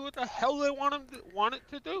bullpen to do what the hell they want it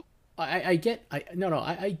to do. I get.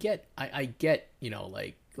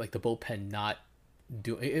 Like the bullpen not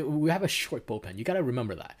doing. We have a short bullpen. You got to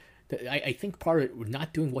remember that. I think part of it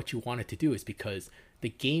not doing what you want it to do is because the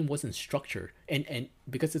game wasn't structured, and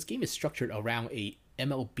because this game is structured around a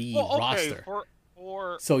MLB roster.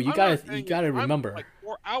 So you gotta remember. Like,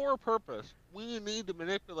 for our purpose, we need to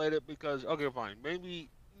manipulate it because fine, maybe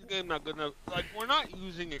the game not good enough. Like, we're not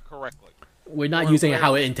using it correctly. We're not using it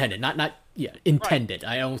how it intended. Not intended.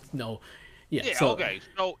 Right. I don't know. Yeah. So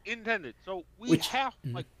intended. So we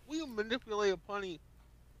we manipulate plenty.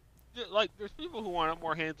 Like, there's people who want it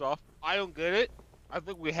more hands off. I don't get it. I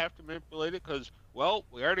think we have to manipulate it because, well,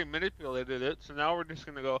 we already manipulated it. So now we're just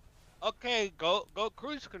gonna go, okay, go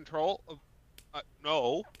cruise control.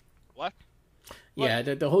 No, what? Yeah,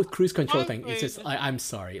 the whole cruise control thing is just. I'm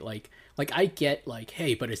sorry. Like I get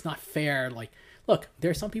hey, but it's not fair. Like, look,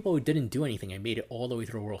 there are some people who didn't do anything and made it all the way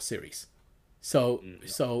through the World Series. So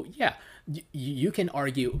yeah, you can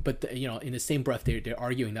argue, but in the same breath, they're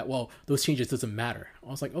arguing that, well, those changes doesn't matter.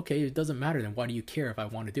 I was like, okay, it doesn't matter. Then why do you care if I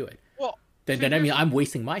want to do it? Well, then I mean, I'm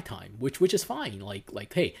wasting my time, which is fine.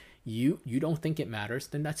 Like, hey, you don't think it matters,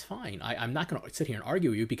 then that's fine. I'm not gonna sit here and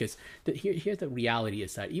argue with you because here the reality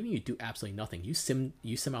is that even if you do absolutely nothing, you sim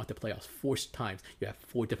out the playoffs 4 times, you have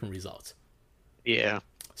 4 different results. Yeah.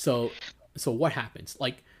 So what happens?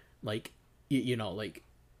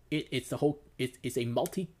 It's the whole. It's a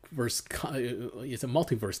multiverse. It's a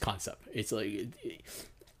multiverse concept. It's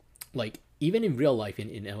like even in real life in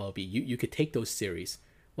MLB, you could take those series.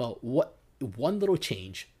 Well, what one little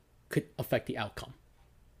change could affect the outcome.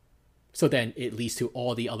 So then it leads to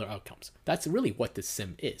all the other outcomes. That's really what the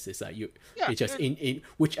sim is. Is that it's just in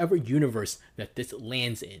whichever universe that this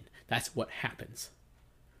lands in, that's what happens.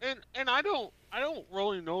 And I don't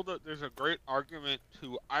really know that there's a great argument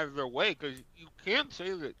to either way because you can't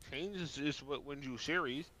say that changes is what wins you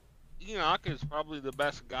series. Enoch is probably the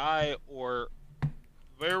best guy, or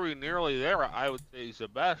very nearly there. I would say he's the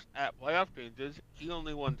best at playoff changes. He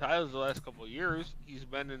only won titles the last couple of years. He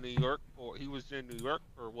was in New York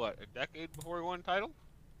for what, a decade before he won a title.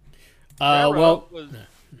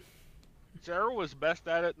 Sarah was best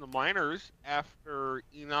at it in the minors after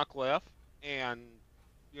Enoch left, and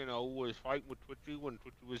was fighting with Twitchy when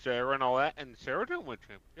Twitchy was there and all that, and Sarah didn't win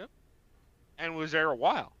championship, and was there a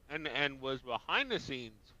while, and was behind the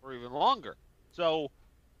scenes for even longer. So,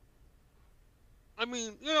 I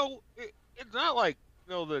mean, it's not like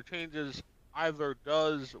the changes either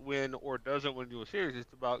does win or doesn't win you a series.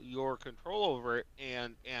 It's about your control over it,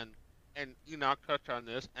 and Enoch touched on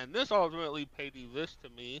this, and this ultimately paid you this to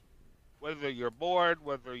me, whether you're bored,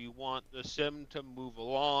 whether you want the sim to move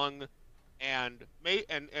along. And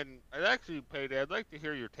actually, Patey, I'd like to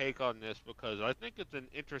hear your take on this because I think it's an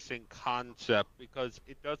interesting concept because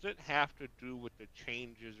it doesn't have to do with the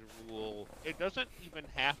changes rule. It doesn't even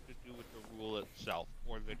have to do with the rule itself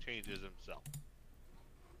or the changes themselves.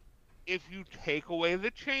 If you take away the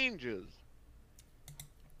changes,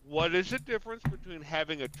 what is the difference between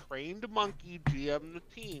having a trained monkey GM the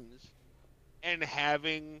teams and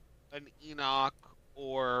having an Enoch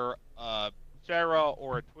or a Sarah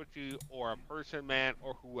or a Twitchy or a Person Man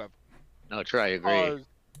or whoever? No, true, I agree. Because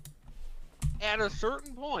at a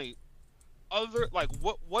certain point,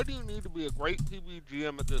 what do you need to be a great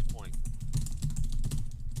PBGM at this point?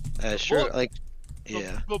 Sure, Book, like,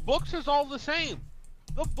 yeah. the books is all the same.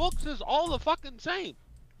 The books is all the fucking same.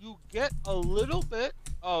 You get a little bit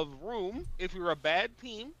of room if you're a bad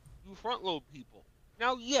team. You front load people.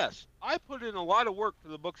 Now, yes, I put in a lot of work to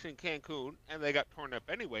the books in Cancun, and they got torn up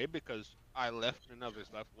anyway because I left and others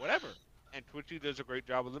left. Whatever. And Twitchy does a great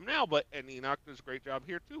job of them now, and Enoch does a great job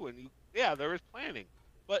here too. And there is planning,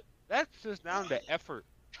 but that's just down to effort.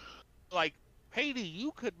 Like, Patey,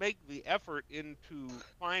 you could make the effort into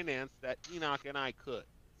finance that Enoch and I could.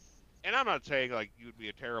 And I'm not saying like you'd be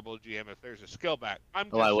a terrible GM if there's a skill back. I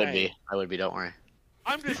would be. I would be. Don't worry.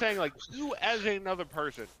 I'm just saying, like, you as another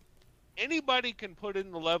person, anybody can put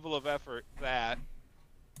in the level of effort that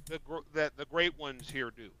the great ones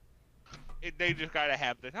here do. They just gotta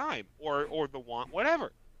have the time or the want,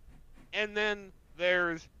 whatever. And then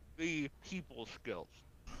there's the people skills,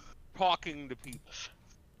 talking to people.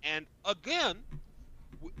 And again,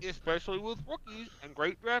 especially with rookies and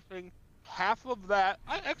great drafting, half of that,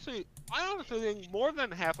 I honestly think more than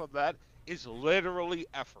half of that is literally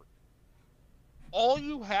effort. All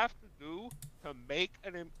you have to do to make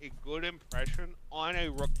a good impression on a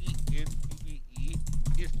rookie in PvE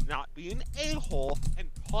is not be an a-hole and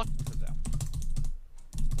talk to them.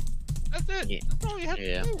 That's it. Yeah. That's all you have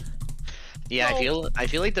to do. Yeah, so, I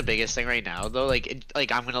feel like the biggest thing right now though, like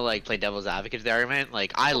I'm gonna like play devil's advocate to the argument.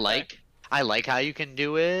 Like I like how you can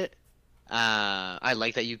do it. I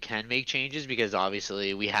like that you can make changes because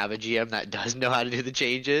obviously we have a GM that does know how to do the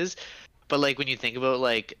changes. But like when you think about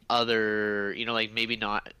like other, like maybe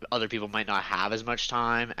not other people might not have as much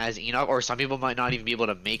time as Enoch, or some people might not even be able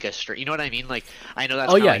to make a stream. You know what I mean? Like I know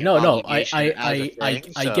that's. Oh yeah, no, I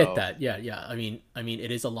get so. that. Yeah. I mean,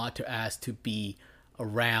 it is a lot to ask to be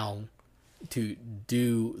around to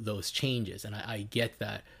do those changes, and I get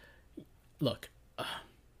that. Look,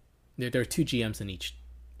 there are two GMs in each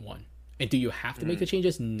one, and do you have to make the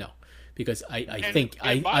changes? No, because I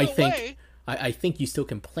think you still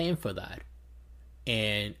can plan for that.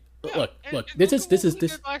 And look, this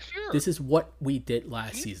is what we did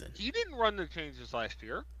last season. He didn't run the changes last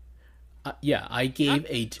year. Yeah, I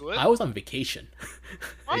was on vacation.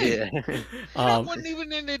 Right. I wasn't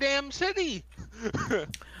even in the damn city.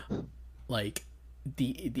 Like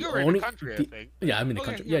the You're only in the country, I think. Yeah, I'm in the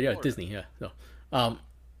country. Yeah, Disney. Yeah, no.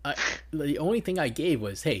 The only thing I gave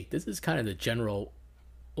was, hey, this is kind of the general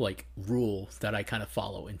like rules that I kind of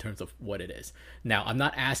follow in terms of what it is. Now, I'm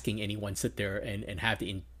not asking anyone sit there and have the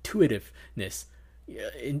intuitiveness.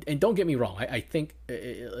 And don't get me wrong. I think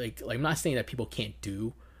like I'm not saying that people can't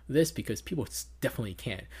do this because people definitely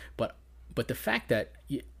can. But the fact that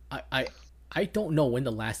I don't know when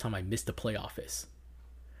the last time I missed the playoff is.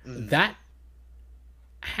 That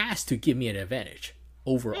has to give me an advantage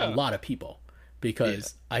over a lot of people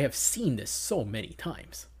because I have seen this so many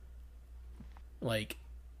times. Like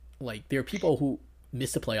there are people who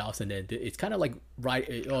miss the playoffs and then it's kind of like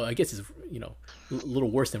I guess it's a little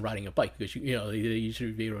worse than riding a bike because you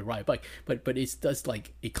should be able to ride a bike, but it does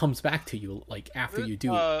like it comes back to you like after you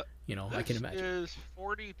do I can imagine. Is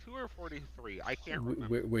 42 or 43? I can't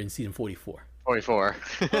remember. We're in season 44. 44.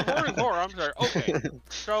 44. I'm sorry. Okay,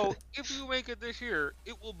 so if you make it this year,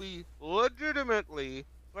 it will be legitimately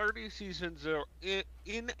 30 seasons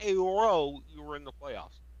in a row you were in the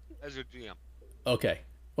playoffs as a GM. Okay.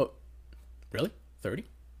 Well, really? 30?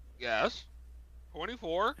 Yes.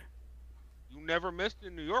 24. You never missed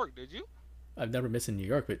in New York, did you? I've never missed in New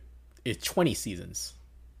York, but it's 20 seasons,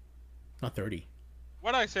 not 30.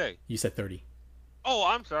 What'd I say? You said 30. Oh,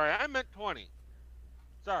 I'm sorry. I meant 20.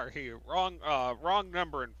 Sorry, wrong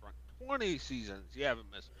number in front. 20 seasons. You haven't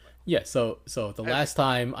missed. Yeah. So the last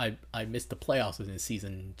time I missed the playoffs was in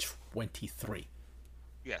season 23.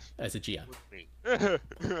 Yes. As a GM.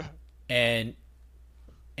 and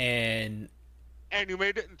you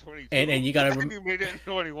made it in 22. And you gotta you made it in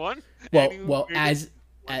 21. Well,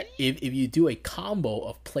 if you do a combo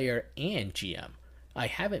of player and GM, I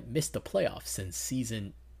haven't missed the playoffs since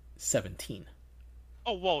season 17.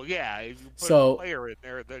 Oh well, yeah. If you put a player in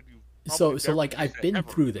there, then you. So like I've been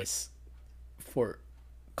through this for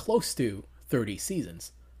close to 30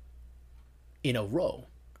 seasons in a row,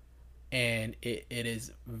 and it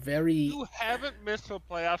is very. You haven't missed the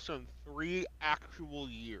playoffs in 3 actual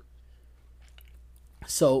years.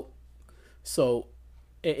 So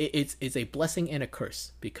it's a blessing and a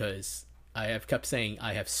curse because I have kept saying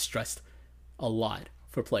I have stressed a lot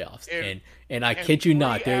for playoffs, and I And kid you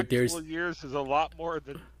not, there's there's years is a lot more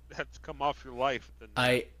than that's come off your life than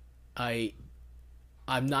that. I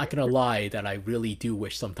I'm not gonna lie that I really do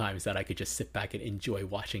wish sometimes that I could just sit back and enjoy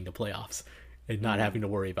watching the playoffs and not having to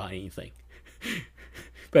worry about anything.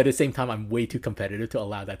 But at the same time, I'm way too competitive to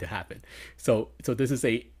allow that to happen. So this is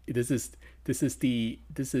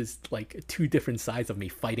like two different sides of me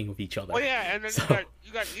fighting with each other. Well, yeah, and then So,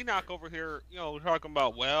 you got Enoch over here, talking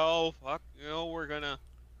about, well, fuck, we're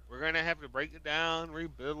gonna have to break it down,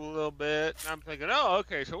 rebuild a little bit. And I'm thinking, oh,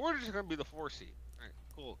 okay, so we're just gonna be the 4 seed. All right,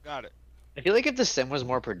 cool, got it. I feel like if the sim was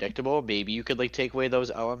more predictable, maybe you could like take away those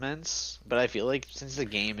elements. But I feel like since the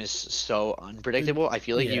game is so unpredictable, I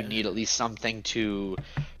feel like you Yeah. need at least something to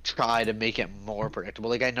try to make it more predictable.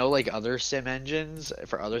 Like I know like other sim engines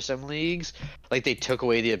for other sim leagues, like they took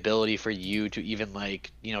away the ability for you to even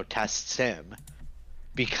like, test sim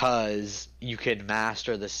because you can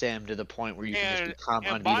master the sim to the point where you can just become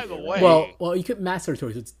And by the unbeatable. way, well, you could master to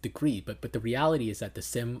its degree, but the reality is that the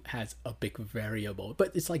sim has a big variable.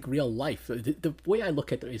 But it's like real life. The way I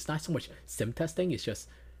look at it, it's not so much sim testing. It's just,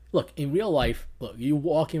 look, in real life, look, you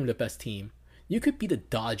walk in with the best team. You could be the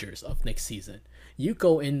Dodgers of next season. You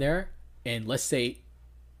go in there, and let's say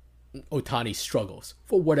Otani struggles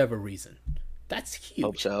for whatever reason. That's huge.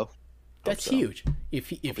 Hope so. That's so. huge. If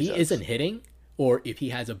he does. isn't hitting, or if he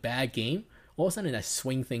has a bad game, all of a sudden that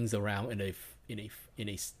swing things around in a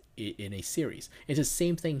series. It's the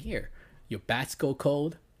same thing here. Your bats go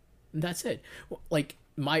cold, and that's it. Like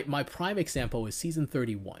my prime example is season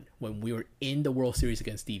 31 when we were in the World Series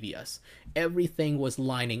against DVS. Everything was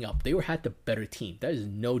lining up. They had the better team. There is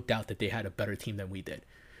no doubt that they had a better team than we did.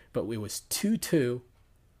 But it was 2-2,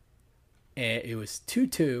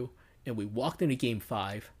 and we walked into Game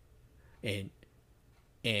 5, and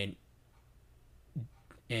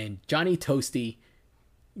Johnny Toasty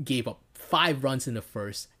gave up 5 runs in the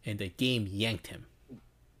first, and the game yanked him.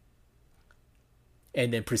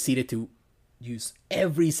 And then proceeded to use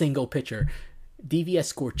every single pitcher. DVS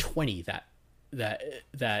scored 20.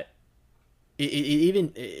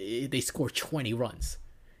 They scored 20 runs.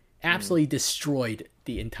 Absolutely destroyed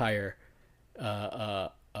the entire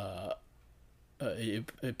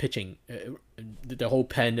pitching, the whole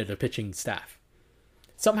pen of the pitching staff.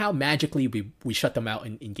 Somehow, magically, we shut them out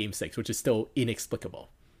in Game 6, which is still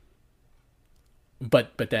inexplicable.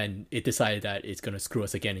 But then it decided that it's going to screw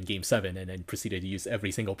us again in Game 7, and then proceeded to use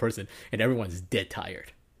every single person, and everyone's dead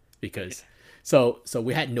tired. Because so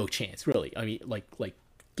we had no chance, really. I mean, like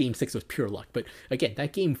Game 6 was pure luck. But again,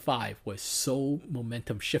 that Game 5 was so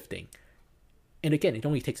momentum shifting. And again, it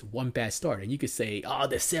only takes one bad start, and you could say, oh,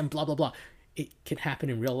 the sim, blah, blah, blah. It can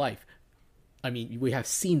happen in real life. I mean, we have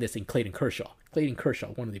seen this in Clayton Kershaw. Clayton Kershaw,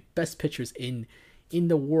 one of the best pitchers in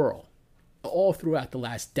the world, all throughout the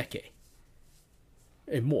last decade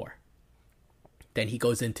and more. Then he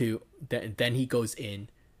goes in to the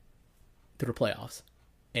playoffs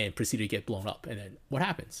and proceeded to get blown up. And then what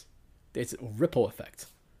happens? It's a ripple effect.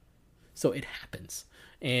 So it happens.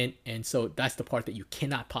 And so that's the part that you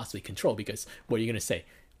cannot possibly control, because what are you going to say?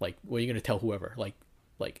 Like, what are you going to tell whoever? Like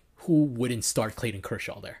who wouldn't start Clayton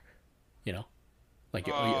Kershaw there? Like,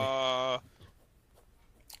 Andres.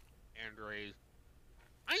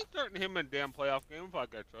 I ain't starting him in a damn playoff game if I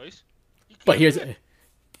got a choice. But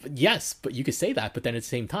yes, but you could say that, but then at the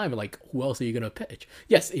same time, like, who else are you going to pitch?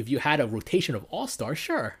 Yes, if you had a rotation of all-stars,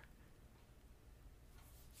 sure.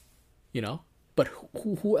 But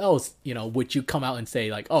who else, would you come out and say,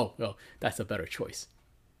 like, oh, well, that's a better choice?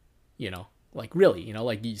 Like, really,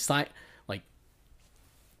 like, you sign, like,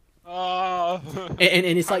 and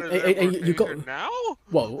it's like, and you go now.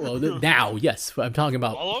 Well, now, yes. I'm talking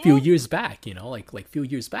about a few years back. Like few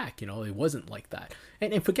years back. It wasn't like that.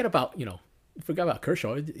 And forget about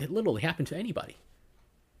Kershaw. It literally happened to anybody.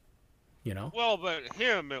 Well, but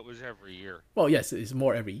him, it was every year. Well, yes, it's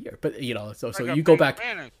more every year. But so Like you go back.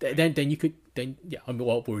 Manning. Then you could yeah. I mean,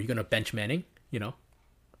 well, were you gonna bench Manning?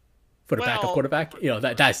 For the backup quarterback.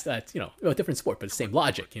 That's a different sport, but the same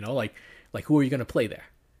logic. Like who are you gonna play there?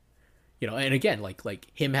 And again, like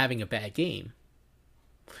him having a bad game.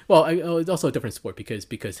 Well, it's also a different sport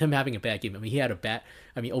because him having a bad game. I mean, he had a bad.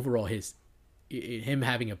 I mean, overall, him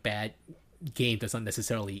having a bad game doesn't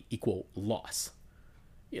necessarily equal loss.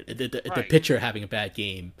 The pitcher having a bad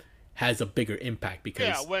game has a bigger impact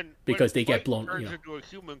because they get blown. Turns into a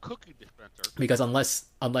human cookie dispenser. Because unless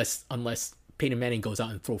Peyton Manning goes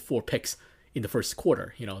out and throw 4 picks in the first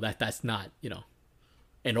quarter, that's not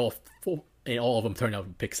and all of them turn out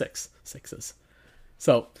to pick sixes.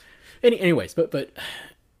 So, anyways, but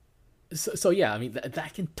so yeah, I mean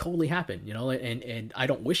that can totally happen, you know, and I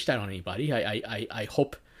don't wish that on anybody. I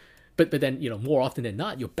hope, but then, you know, more often than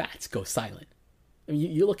not, your bats go silent. I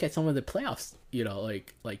mean, you look at some of the playoffs, you know,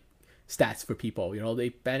 like stats for people, you know, they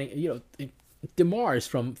batting, you know, DeMars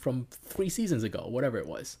from 3 seasons ago, whatever it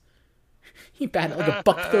was, he batted like a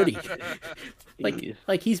 .130,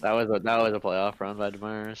 like he's that was a playoff run by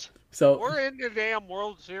Demers. so We're in the damn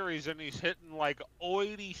World Series and he's hitting like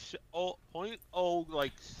 080,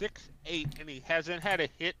 like 68, and he hasn't had a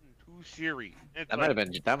hit in 2 series. It's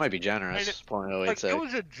That might be generous. Like, it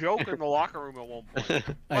was a joke in the locker room at one point.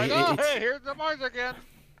 Like, hey, here's the Mars again.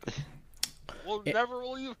 We'll never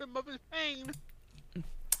relieve him of his pain.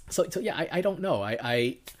 So yeah, I don't know.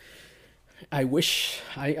 I wish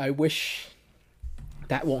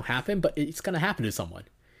that won't happen, but it's gonna happen to someone.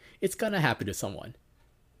 It's gonna happen to someone.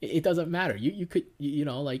 It doesn't matter. You could, you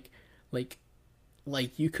know, like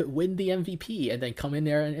you could win the MVP and then come in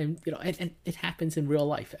there and you know, and it happens in real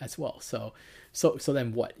life as well. So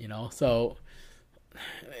then what, you know? So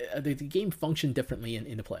the game functioned differently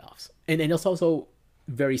in the playoffs, and it's also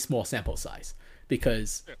very small sample size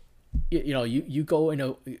because you know, you go in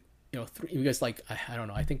a, you know, because like I don't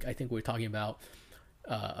know, I think we were talking about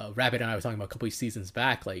Rabbit and I were talking about a couple of seasons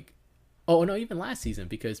back, like, oh no, even last season,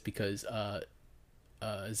 because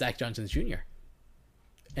Zach Johnson Jr.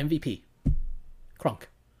 MVP, Crunk,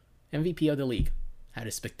 MVP of the league, had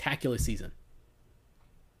a spectacular season.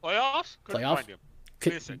 Playoffs? Couldn't find him.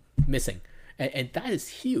 Missing. And that is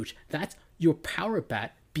huge. That's your power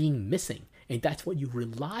bat being missing, and that's what you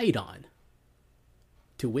relied on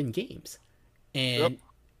to win games. And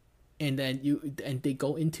and then they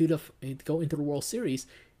go into the World Series,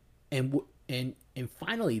 and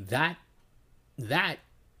finally that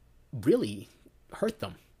really hurt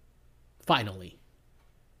them. Finally,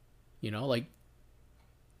 you know,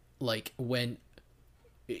 like when,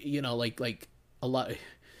 you know, like a lot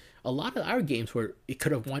of our games where it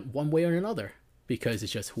could have went one way or another because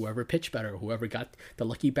it's just whoever pitched better, whoever got the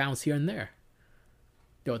lucky bounce here and there.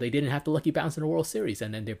 You know, they didn't have the lucky bounce in the World Series,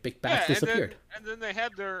 and then their big bats disappeared. And then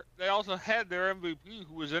they also had their MVP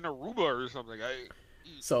who was in Aruba or something.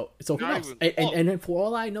 So who knows? And for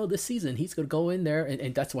all I know, this season he's gonna go in there,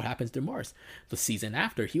 and that's what happens to Mars. The season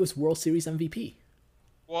after, he was World Series MVP.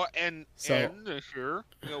 Well, and this year,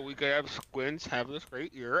 you know, we could have Squints have this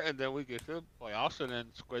great year, and then we get to the playoffs, and then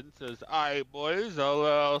Squints says, "All right, boys,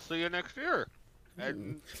 I'll see you next year."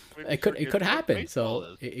 And it could happen.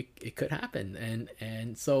 So it could happen,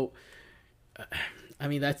 and so I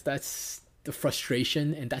mean that's the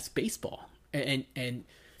frustration, and that's baseball, and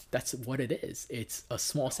that's what it is. It's a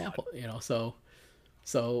small sample, you know.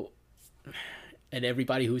 So and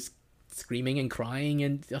everybody who's screaming and crying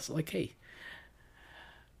and just like, hey,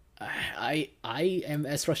 I am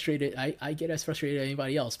as frustrated. I get as frustrated as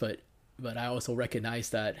anybody else, but I also recognize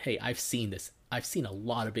that, hey, I've seen this. I've seen a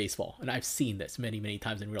lot of baseball, and I've seen this many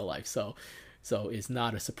times in real life. So it's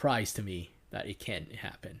not a surprise to me that it can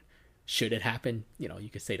happen. Should it happen? You know, you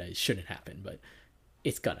could say that it shouldn't happen, but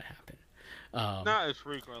it's gonna happen. Not as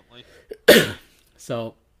frequently.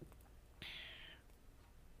 So,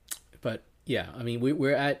 but yeah, I mean,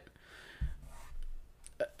 we're at.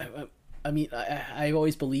 I mean, I've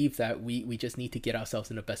always believed that we just need to get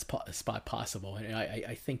ourselves in the best spot possible, and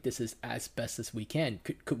I think this is as best as we can.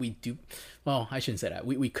 Could we do? Well, I shouldn't say that.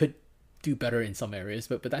 We could do better in some areas,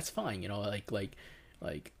 but that's fine. You know,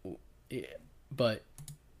 but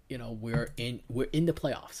you know, we're in the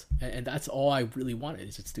playoffs, and that's all I really wanted,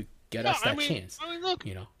 is just to get us that chance. I mean, look,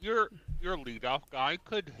 you know, your leadoff guy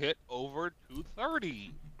could hit over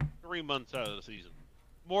 230 3 months out of the season,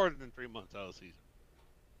 more than 3 months out of the season.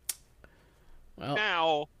 Well,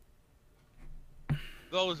 now,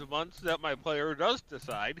 those months that my player does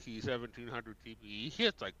decide he's 1700 TPE, he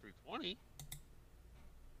hits like 320.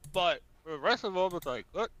 But for the rest of them, it's like,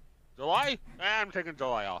 look, July, I'm taking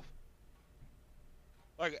July off.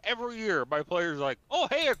 Like every year, my player's like, oh,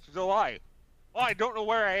 hey, it's July. Oh, I don't know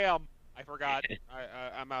where I am. I forgot.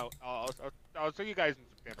 I'm out. I'll see you guys in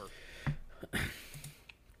September.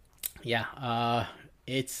 Yeah,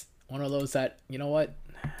 it's one of those that, you know what?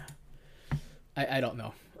 I don't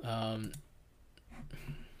know.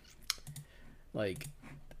 Like,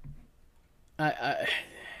 yeah,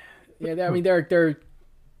 I mean, there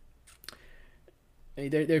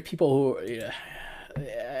are people who,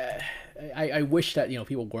 I wish that, you know,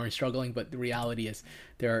 people weren't struggling, but the reality is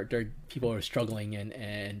there are people who are struggling,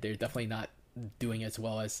 and they're definitely not doing as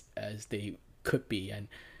well as they could be,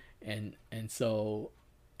 and so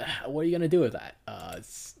what are you gonna do with that?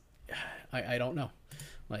 I don't know.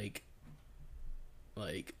 Like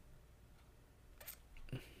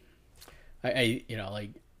I you know, like,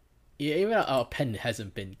 even Penn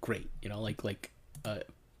hasn't been great.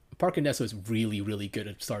 Parker Ness was really really good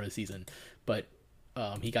at the start of the season, but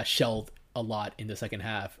he got shelled a lot in the second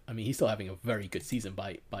half. I mean, he's still having a very good season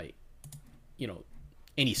by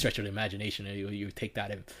any stretch of the imagination. You take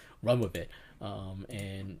that and run with it.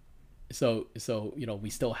 And so we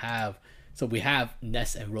still have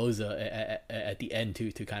Ness and Rosa at the end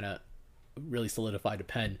to kind of really solidify the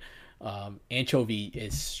pen. Anchovy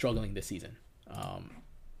is struggling this season.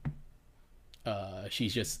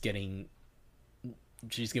 She's giving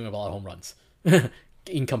up a lot of home runs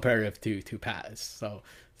in comparative to Paz. So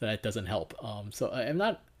that doesn't help. So I'm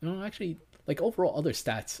not, actually, like, overall other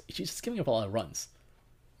stats, she's just giving up a lot of runs.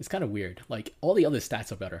 It's kind of weird. Like, all the other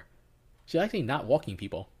stats are better. She's actually not walking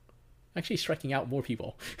people, actually striking out more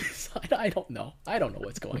people. So I don't know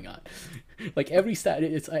what's going on. Like, every stat,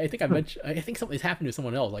 I think something's happened to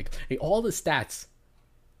someone else. Like, all the stats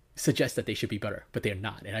suggest that they should be better, but they're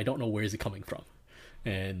not, and I don't know where is it coming from.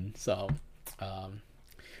 And so,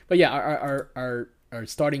 but yeah, our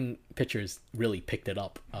starting pitchers really picked it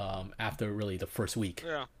up after really the first week.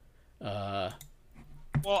 Yeah.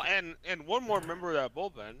 Well, and one more member of that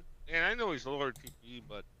bullpen, and I know he's lower TP,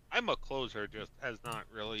 but I'm a closer, just has not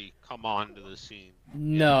really come onto the scene.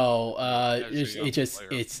 No,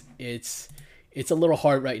 it's a little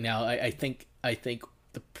hard right now. I think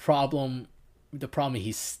the problem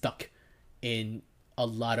he's stuck in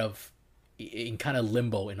kind of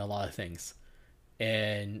limbo in a lot of things,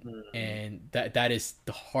 and that is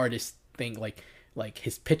the hardest thing. Like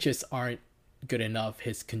his pitches aren't good enough.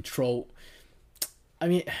 His control, I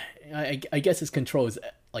mean, I guess his control is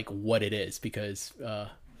like what it is, because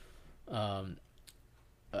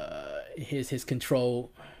his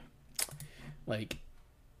control, like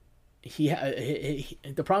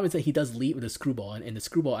the problem is that he does lead with a screwball, and the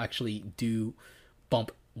screwball actually do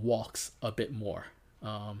bump walks a bit more.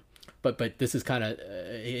 But this is kind of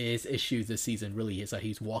his issues this season. Really, is that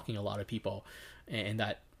he's walking a lot of people, and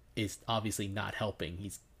that is obviously not helping.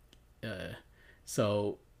 He's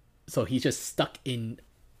so he's just stuck in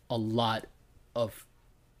a lot of,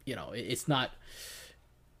 it's not.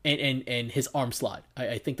 And his arm slot.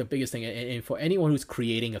 I think the biggest thing, and for anyone who's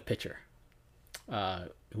creating a pitcher,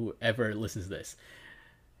 whoever listens to this,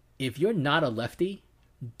 if you're not a lefty,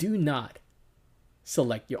 do not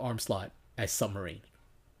select your arm slot as submarine.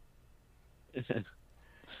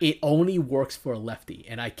 It only works for a lefty,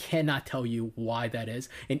 and I cannot tell you why that is.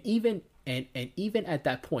 And even at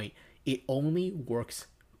that point, it only works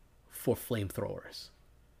for flamethrowers.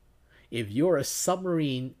 If you're a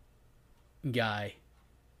submarine guy,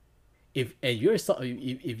 if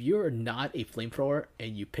you're not a flamethrower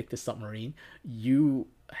and you pick the submarine, you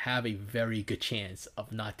have a very good chance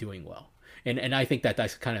of not doing well. And I think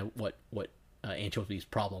that's kind of what Anchovy's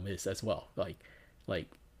problem is as well. Like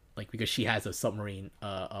because she has a submarine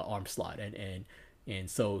arm slot, and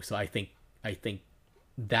so I think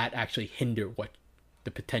that actually hindered what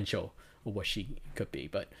the potential of what she could be.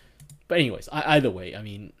 But anyways, either way, I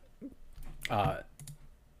mean,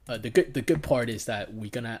 the good part is that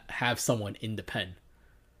we're gonna have someone in the pen,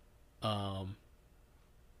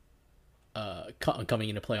 coming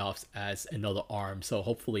into playoffs as another arm. So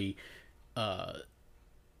hopefully,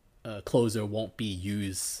 closer won't be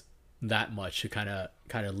used that much to kind of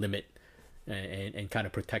limit and kind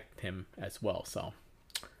of protect him as well. So,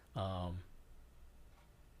 I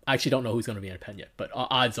actually don't know who's gonna be in the pen yet, but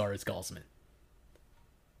odds are it's Gaussman.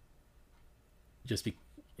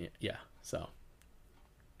 Yeah. So.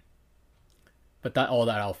 But all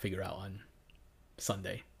that I'll figure out on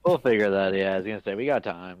Sunday. We'll figure that. Yeah, I was gonna say we got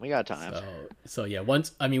time. So yeah,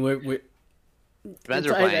 once, I mean, we're Depends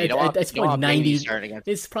are playing. It's probably 90.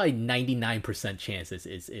 It's probably 99% chance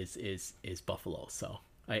is Buffalo. So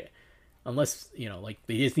unless like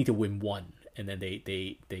they just need to win one, and then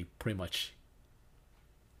they pretty much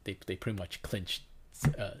clinched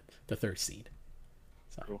the third seed.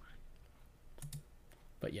 So. Cool.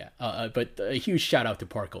 But yeah, but a huge shout out to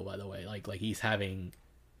Parko, by the way. Like he's having,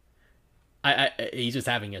 he's just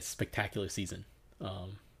having a spectacular season.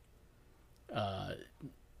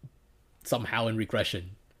 Somehow in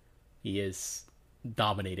regression, he is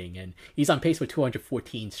dominating, and he's on pace for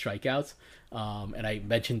 214 strikeouts. And I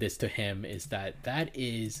mentioned this to him, is that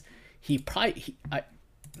is he probably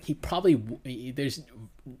there's.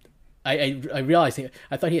 I realized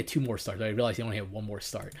I thought he had 2 more starts, but I realized he only had 1 more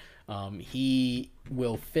start. He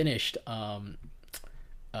will finish the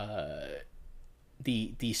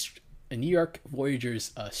New York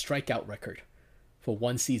Voyagers strikeout record for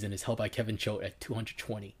one season is held by Kevin Choate at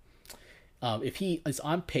 220. If he is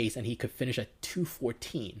on pace and he could finish at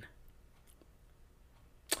 214,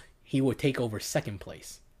 he would take over second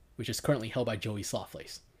place which is currently held by Joey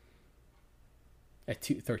Sawflace at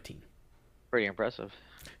 213. Pretty impressive.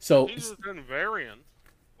 So He's within variance.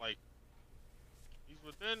 Like, he's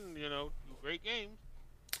within, 2 great games.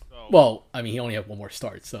 So, well, I mean, he only had one more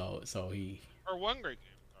start, so he. Or one great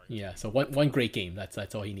game. Sorry. Yeah, so one great game. That's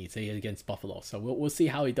all he needs. Against Buffalo. So we'll see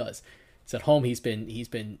how he does. It's at home. He's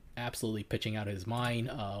been absolutely pitching out of his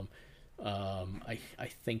mind. I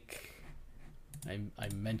think I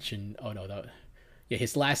mentioned. Oh no,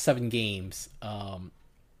 his last 7 games.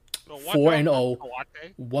 4-0,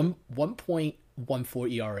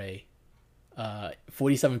 1.14 ERA,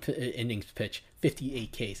 47 innings pitched,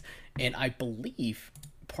 58 Ks, and I believe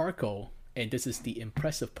Parco. And this is the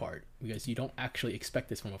impressive part, because you don't actually expect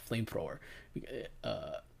this from a flamethrower.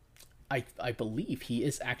 I believe he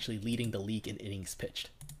is actually leading the league in innings pitched.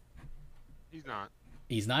 He's not.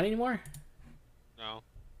 He's not anymore? No.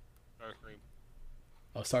 Starscream.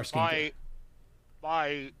 Oh, Starscream.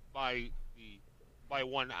 By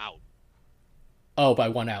 1 out. Oh, by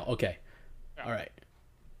 1 out. Okay. Yeah. All right.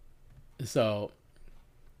 So.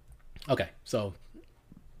 Okay. So.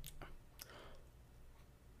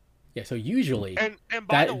 Yeah. So usually, and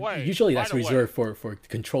by the way, that's reserved for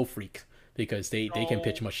control freaks, because they can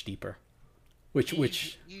pitch much deeper. Which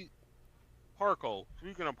Parco.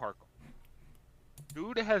 Speaking of Parco,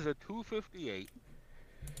 dude has a 258.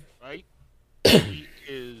 Right. He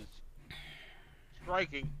is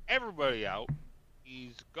striking everybody out.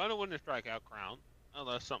 He's gonna win the strikeout crown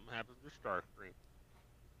unless something happens with Starscream.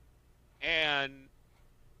 And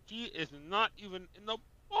he is not even in the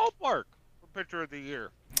ballpark for pitcher of the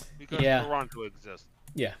year because Toronto exists.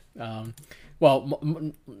 Yeah.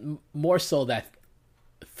 Well, more so that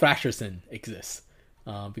Thrasherson exists,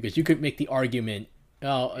 because you could make the argument.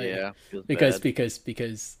 Because him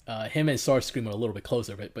and Starscream are a little bit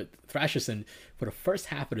closer, but Thrasherson for the first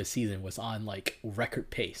half of the season was on like record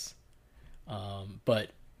pace. But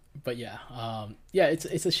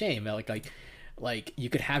it's a shame. Like you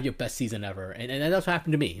could have your best season ever, and that's what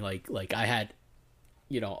happened to me. Like I had,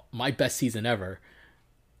 my best season ever.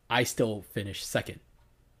 I still finished second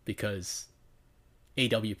because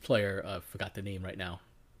AW player, forgot the name right now,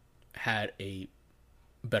 had a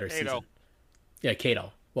better season. Yeah,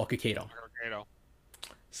 Walker Cato.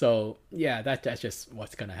 So yeah, that's just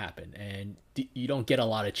what's gonna happen, and you don't get a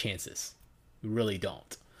lot of chances. You really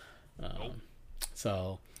don't.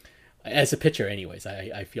 So, as a pitcher, anyways,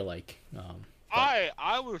 I feel like.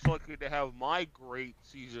 I was lucky to have my great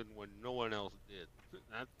season when no one else did.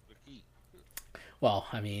 That's the key. Well,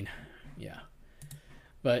 I mean, yeah,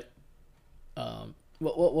 but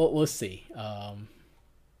we'll see.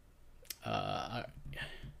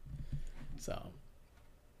 So.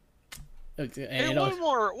 And one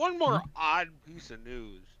more odd piece of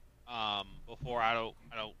news. Before I don't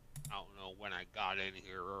know when I got in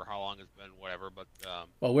here or how long it's been, whatever. But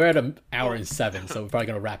well, we're at an hour and 7, so we're probably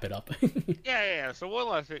gonna wrap it up. Yeah. So one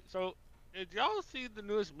last thing. So did y'all see the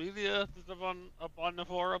newest media that's up on the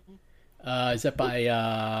forum? Is that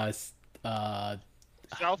by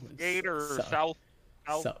Southgate or South?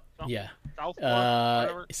 Yeah.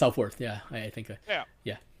 Southworth, Southworth. Yeah, I think that.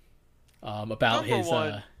 Yeah. About Number his.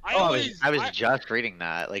 one, I was just reading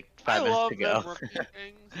that like 5 minutes ago. I love the rookie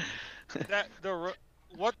things.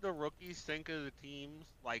 What the rookies think of the teams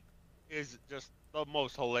is just the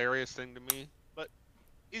most hilarious thing to me. But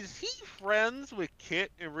is he friends with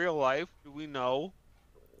Kit in real life? Do we know?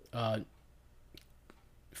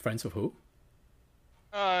 Friends with who?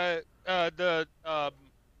 The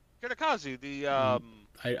Kitakazu, the I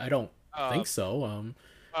don't think so.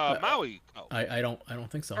 Maui. I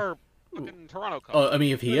don't think so. Or fucking Toronto. Oh, I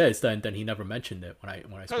mean, if he is, then he never mentioned it when I spoke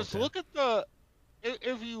to him. Because look at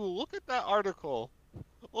if you look at that article,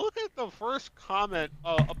 look at the first comment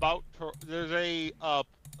about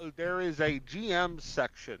there is a GM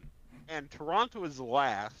section, and Toronto is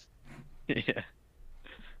last. Yeah.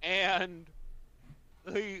 And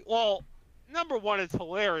number one, it's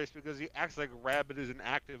hilarious because he acts like Rabbit isn't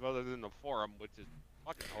active other than the forum, which is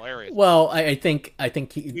fucking hilarious. Well, I think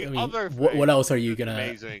what else are you gonna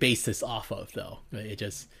amazing. Base this off of, though? It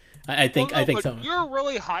just, I think something. You're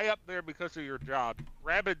really high up there because of your job.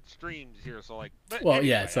 Rabbit streams here, so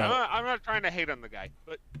yeah. So I'm not trying to hate on the guy,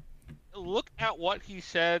 but look at what he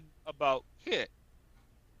said about Kit.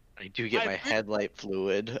 I do get my headlight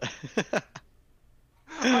fluid.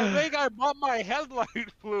 I think I bought my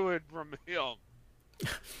headlight fluid from him.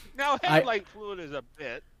 Now, headlight fluid is a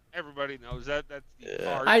bit. Everybody knows that. That's the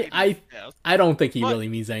car. I don't think he really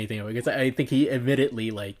means anything, because I think he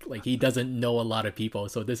admittedly like he doesn't know a lot of people,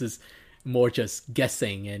 so this is more just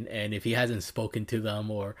guessing, and if he hasn't spoken to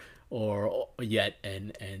them or yet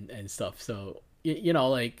and stuff, so you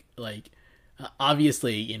know,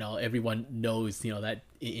 obviously, you know, everyone knows, you know, that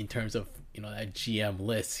in terms of, you know, that GM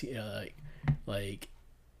list, like,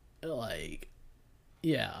 like,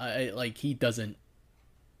 yeah, I like he doesn't,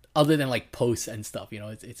 other than like posts and stuff, you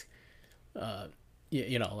know,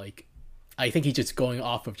 you know, like, I think he's just going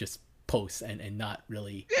off of just posts and not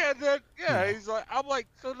really. He's like, I'm like,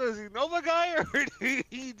 so does he know the guy, or did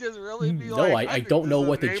he just really be No, like, I think don't this know is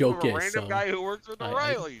what the name joke of a is. random So guy who works with the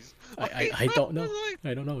Rileys. I don't know. Like,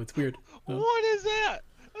 I don't know. It's weird. what is that?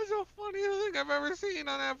 That's the funniest thing I've ever seen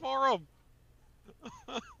on that forum.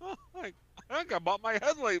 Like, I think I bought my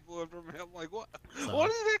headlight fluid from him. Like, what? So, what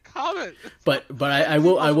is that comment? But I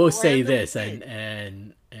will say this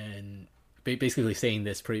and basically saying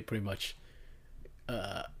this pretty much.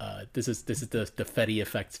 This is the Fetty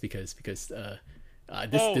effects because this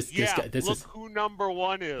guy, look who number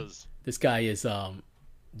one is. This guy is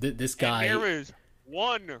this guy. And there is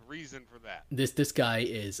one reason for that. This guy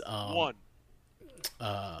is one.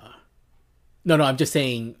 No, I'm just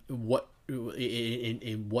saying what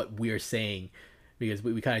in what we're saying, because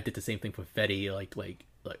we kind of did the same thing for Fetty, like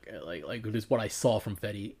this is what I saw from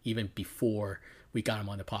Fetty even before we got him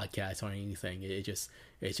on the podcast or anything. It's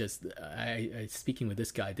just I speaking with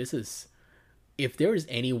this guy. This is, if there is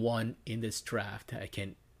anyone in this draft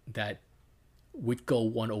that would go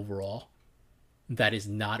 1 overall, that is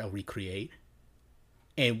not a recreate,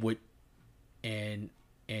 and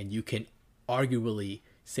you can arguably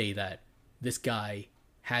say that this guy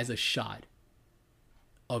has a shot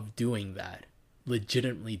of doing that,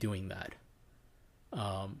 legitimately doing that.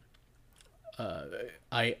 I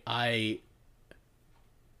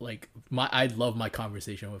love my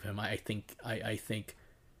conversation with him. I think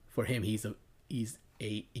for him he's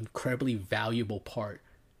a incredibly valuable part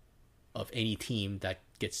of any team that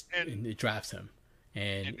drafts him.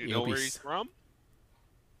 And you know where he's from?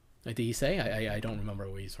 Did he say? I don't remember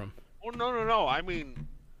where he's from. Oh no! I mean,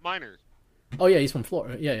 Miners. Oh yeah, he's from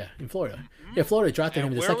Florida. Yeah, in Florida. Mm-hmm. Yeah, Florida drafted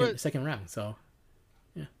him in the second round. So,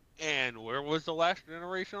 yeah. And where was the last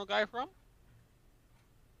generational guy from?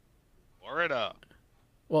 Florida.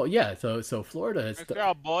 Well, yeah. So Florida is. Good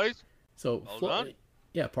job, boys. So well Florida, done.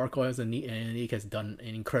 Yeah, Parko and Enoch has done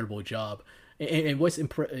an incredible job. And what's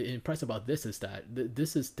impressive about this is that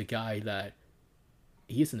this is the guy that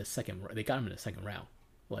he's in the second. They got him in the second round,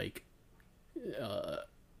 like,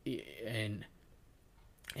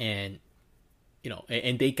 and you know,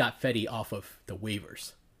 and they got Fetty off of the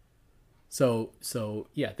waivers. So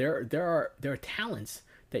yeah, there are talents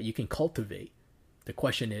that you can cultivate. The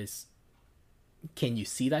question is, can you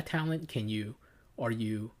see that talent? Are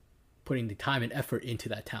you putting the time and effort into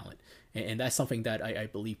that talent? And that's something that I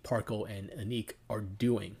believe Parko and Enoch are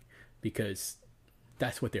doing, because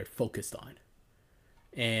that's what they're focused on.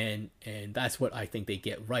 And that's what I think they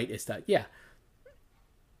get right, is that, yeah,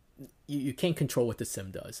 you can't control what the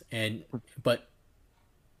sim does. But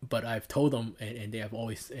I've told them, and they have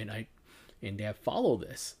always, and they have followed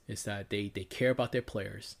this, is that they care about their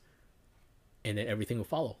players, and then everything will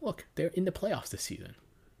follow. Look, they're in the playoffs this season.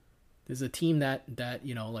 There's a team that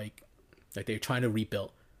you know, like they're trying to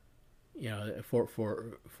rebuild, you know, for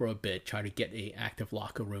a bit, try to get a active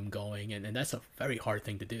locker room going, and that's a very hard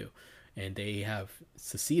thing to do. And they have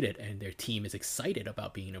succeeded, and their team is excited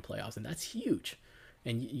about being in the playoffs, and that's huge.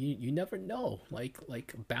 And you never know, like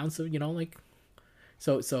bounce of, you know, like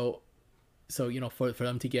so you know, for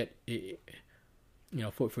them to get, you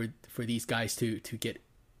know, for these guys to get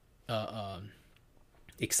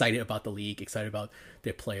excited about the league, excited about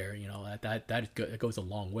their player, you know, that goes a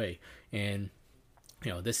long way. And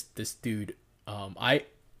you know, this dude,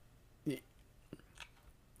 you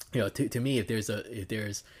know, to me, if there's a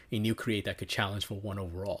new create that could challenge for 1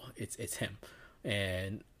 overall, it's him.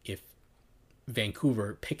 And if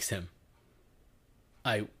Vancouver picks him,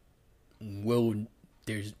 I would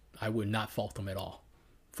not fault them at all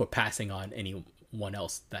for passing on anyone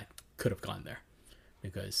else that could have gone there,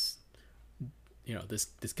 because you know, this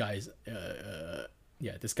guy's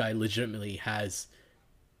this guy legitimately has,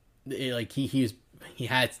 like, he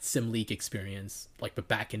had sim league experience, like, but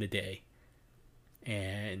back in the day,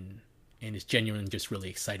 and is genuinely just really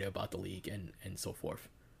excited about the league and so forth.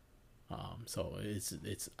 So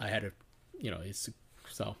it's I had a, you know, it's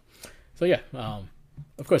so yeah.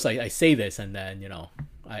 Of course I say this, and then, you know,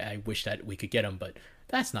 I wish that we could get him, but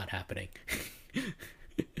that's not happening.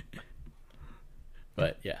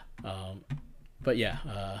 But yeah, oh,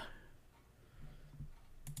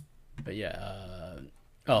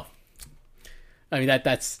 I mean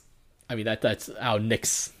that's our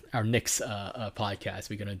Knicks podcast.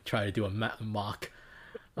 We're gonna try to do a mock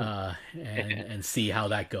and see how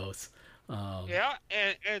that goes. Yeah,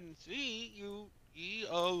 and see you ye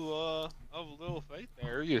of little faith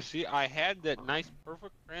there. You see, I had that nice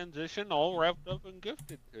perfect transition all wrapped up and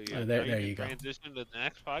gifted to you. Now you There can you go. transition to the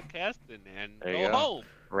next podcast and There go you go. home.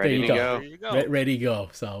 There Ready you to go. go. There you go. Ready to go.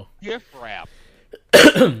 So, Gift wrap.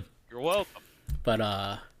 You're welcome.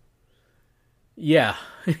 but yeah.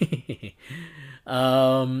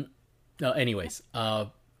 No, anyways,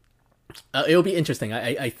 it'll be interesting.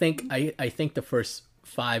 I think the first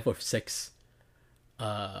 5 or 6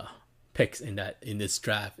 picks in this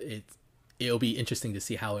draft, it'll be interesting to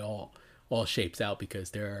see how it all shapes out,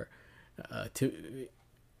 because there are two,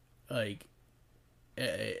 like,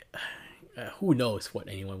 who knows what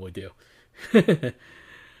anyone would do.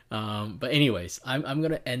 But anyways, I'm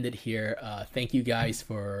gonna end it here. Thank you guys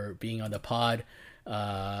for being on the pod.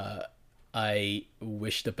 I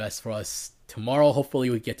wish the best for us tomorrow. Hopefully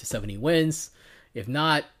we get to 70 wins. If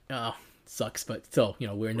not, sucks, but still,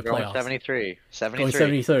 we're in the playoffs. 73. 73. Going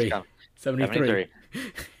 73. Let's go. 73.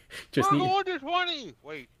 Just We're need, going to 20.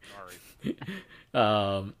 Wait,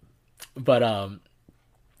 sorry.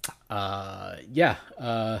 yeah.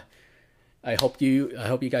 I hope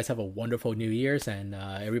you guys have a wonderful New Year's, and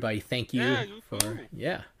everybody, thank you, Yeah, you for too.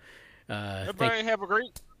 Everybody have a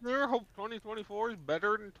great year. Hope 2024 is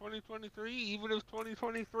better than 2023, even if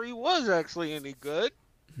 2023 was actually any good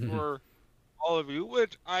for all of you,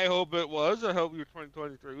 which I hope it was. I hope your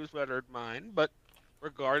 2023 was better than mine, but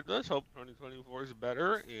regardless, hope 2024 is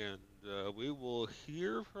better, and we will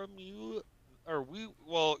hear from you, or we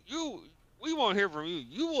won't hear from you.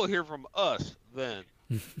 You will hear from us then.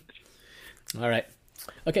 All right.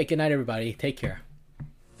 Okay, good night, everybody. Take care.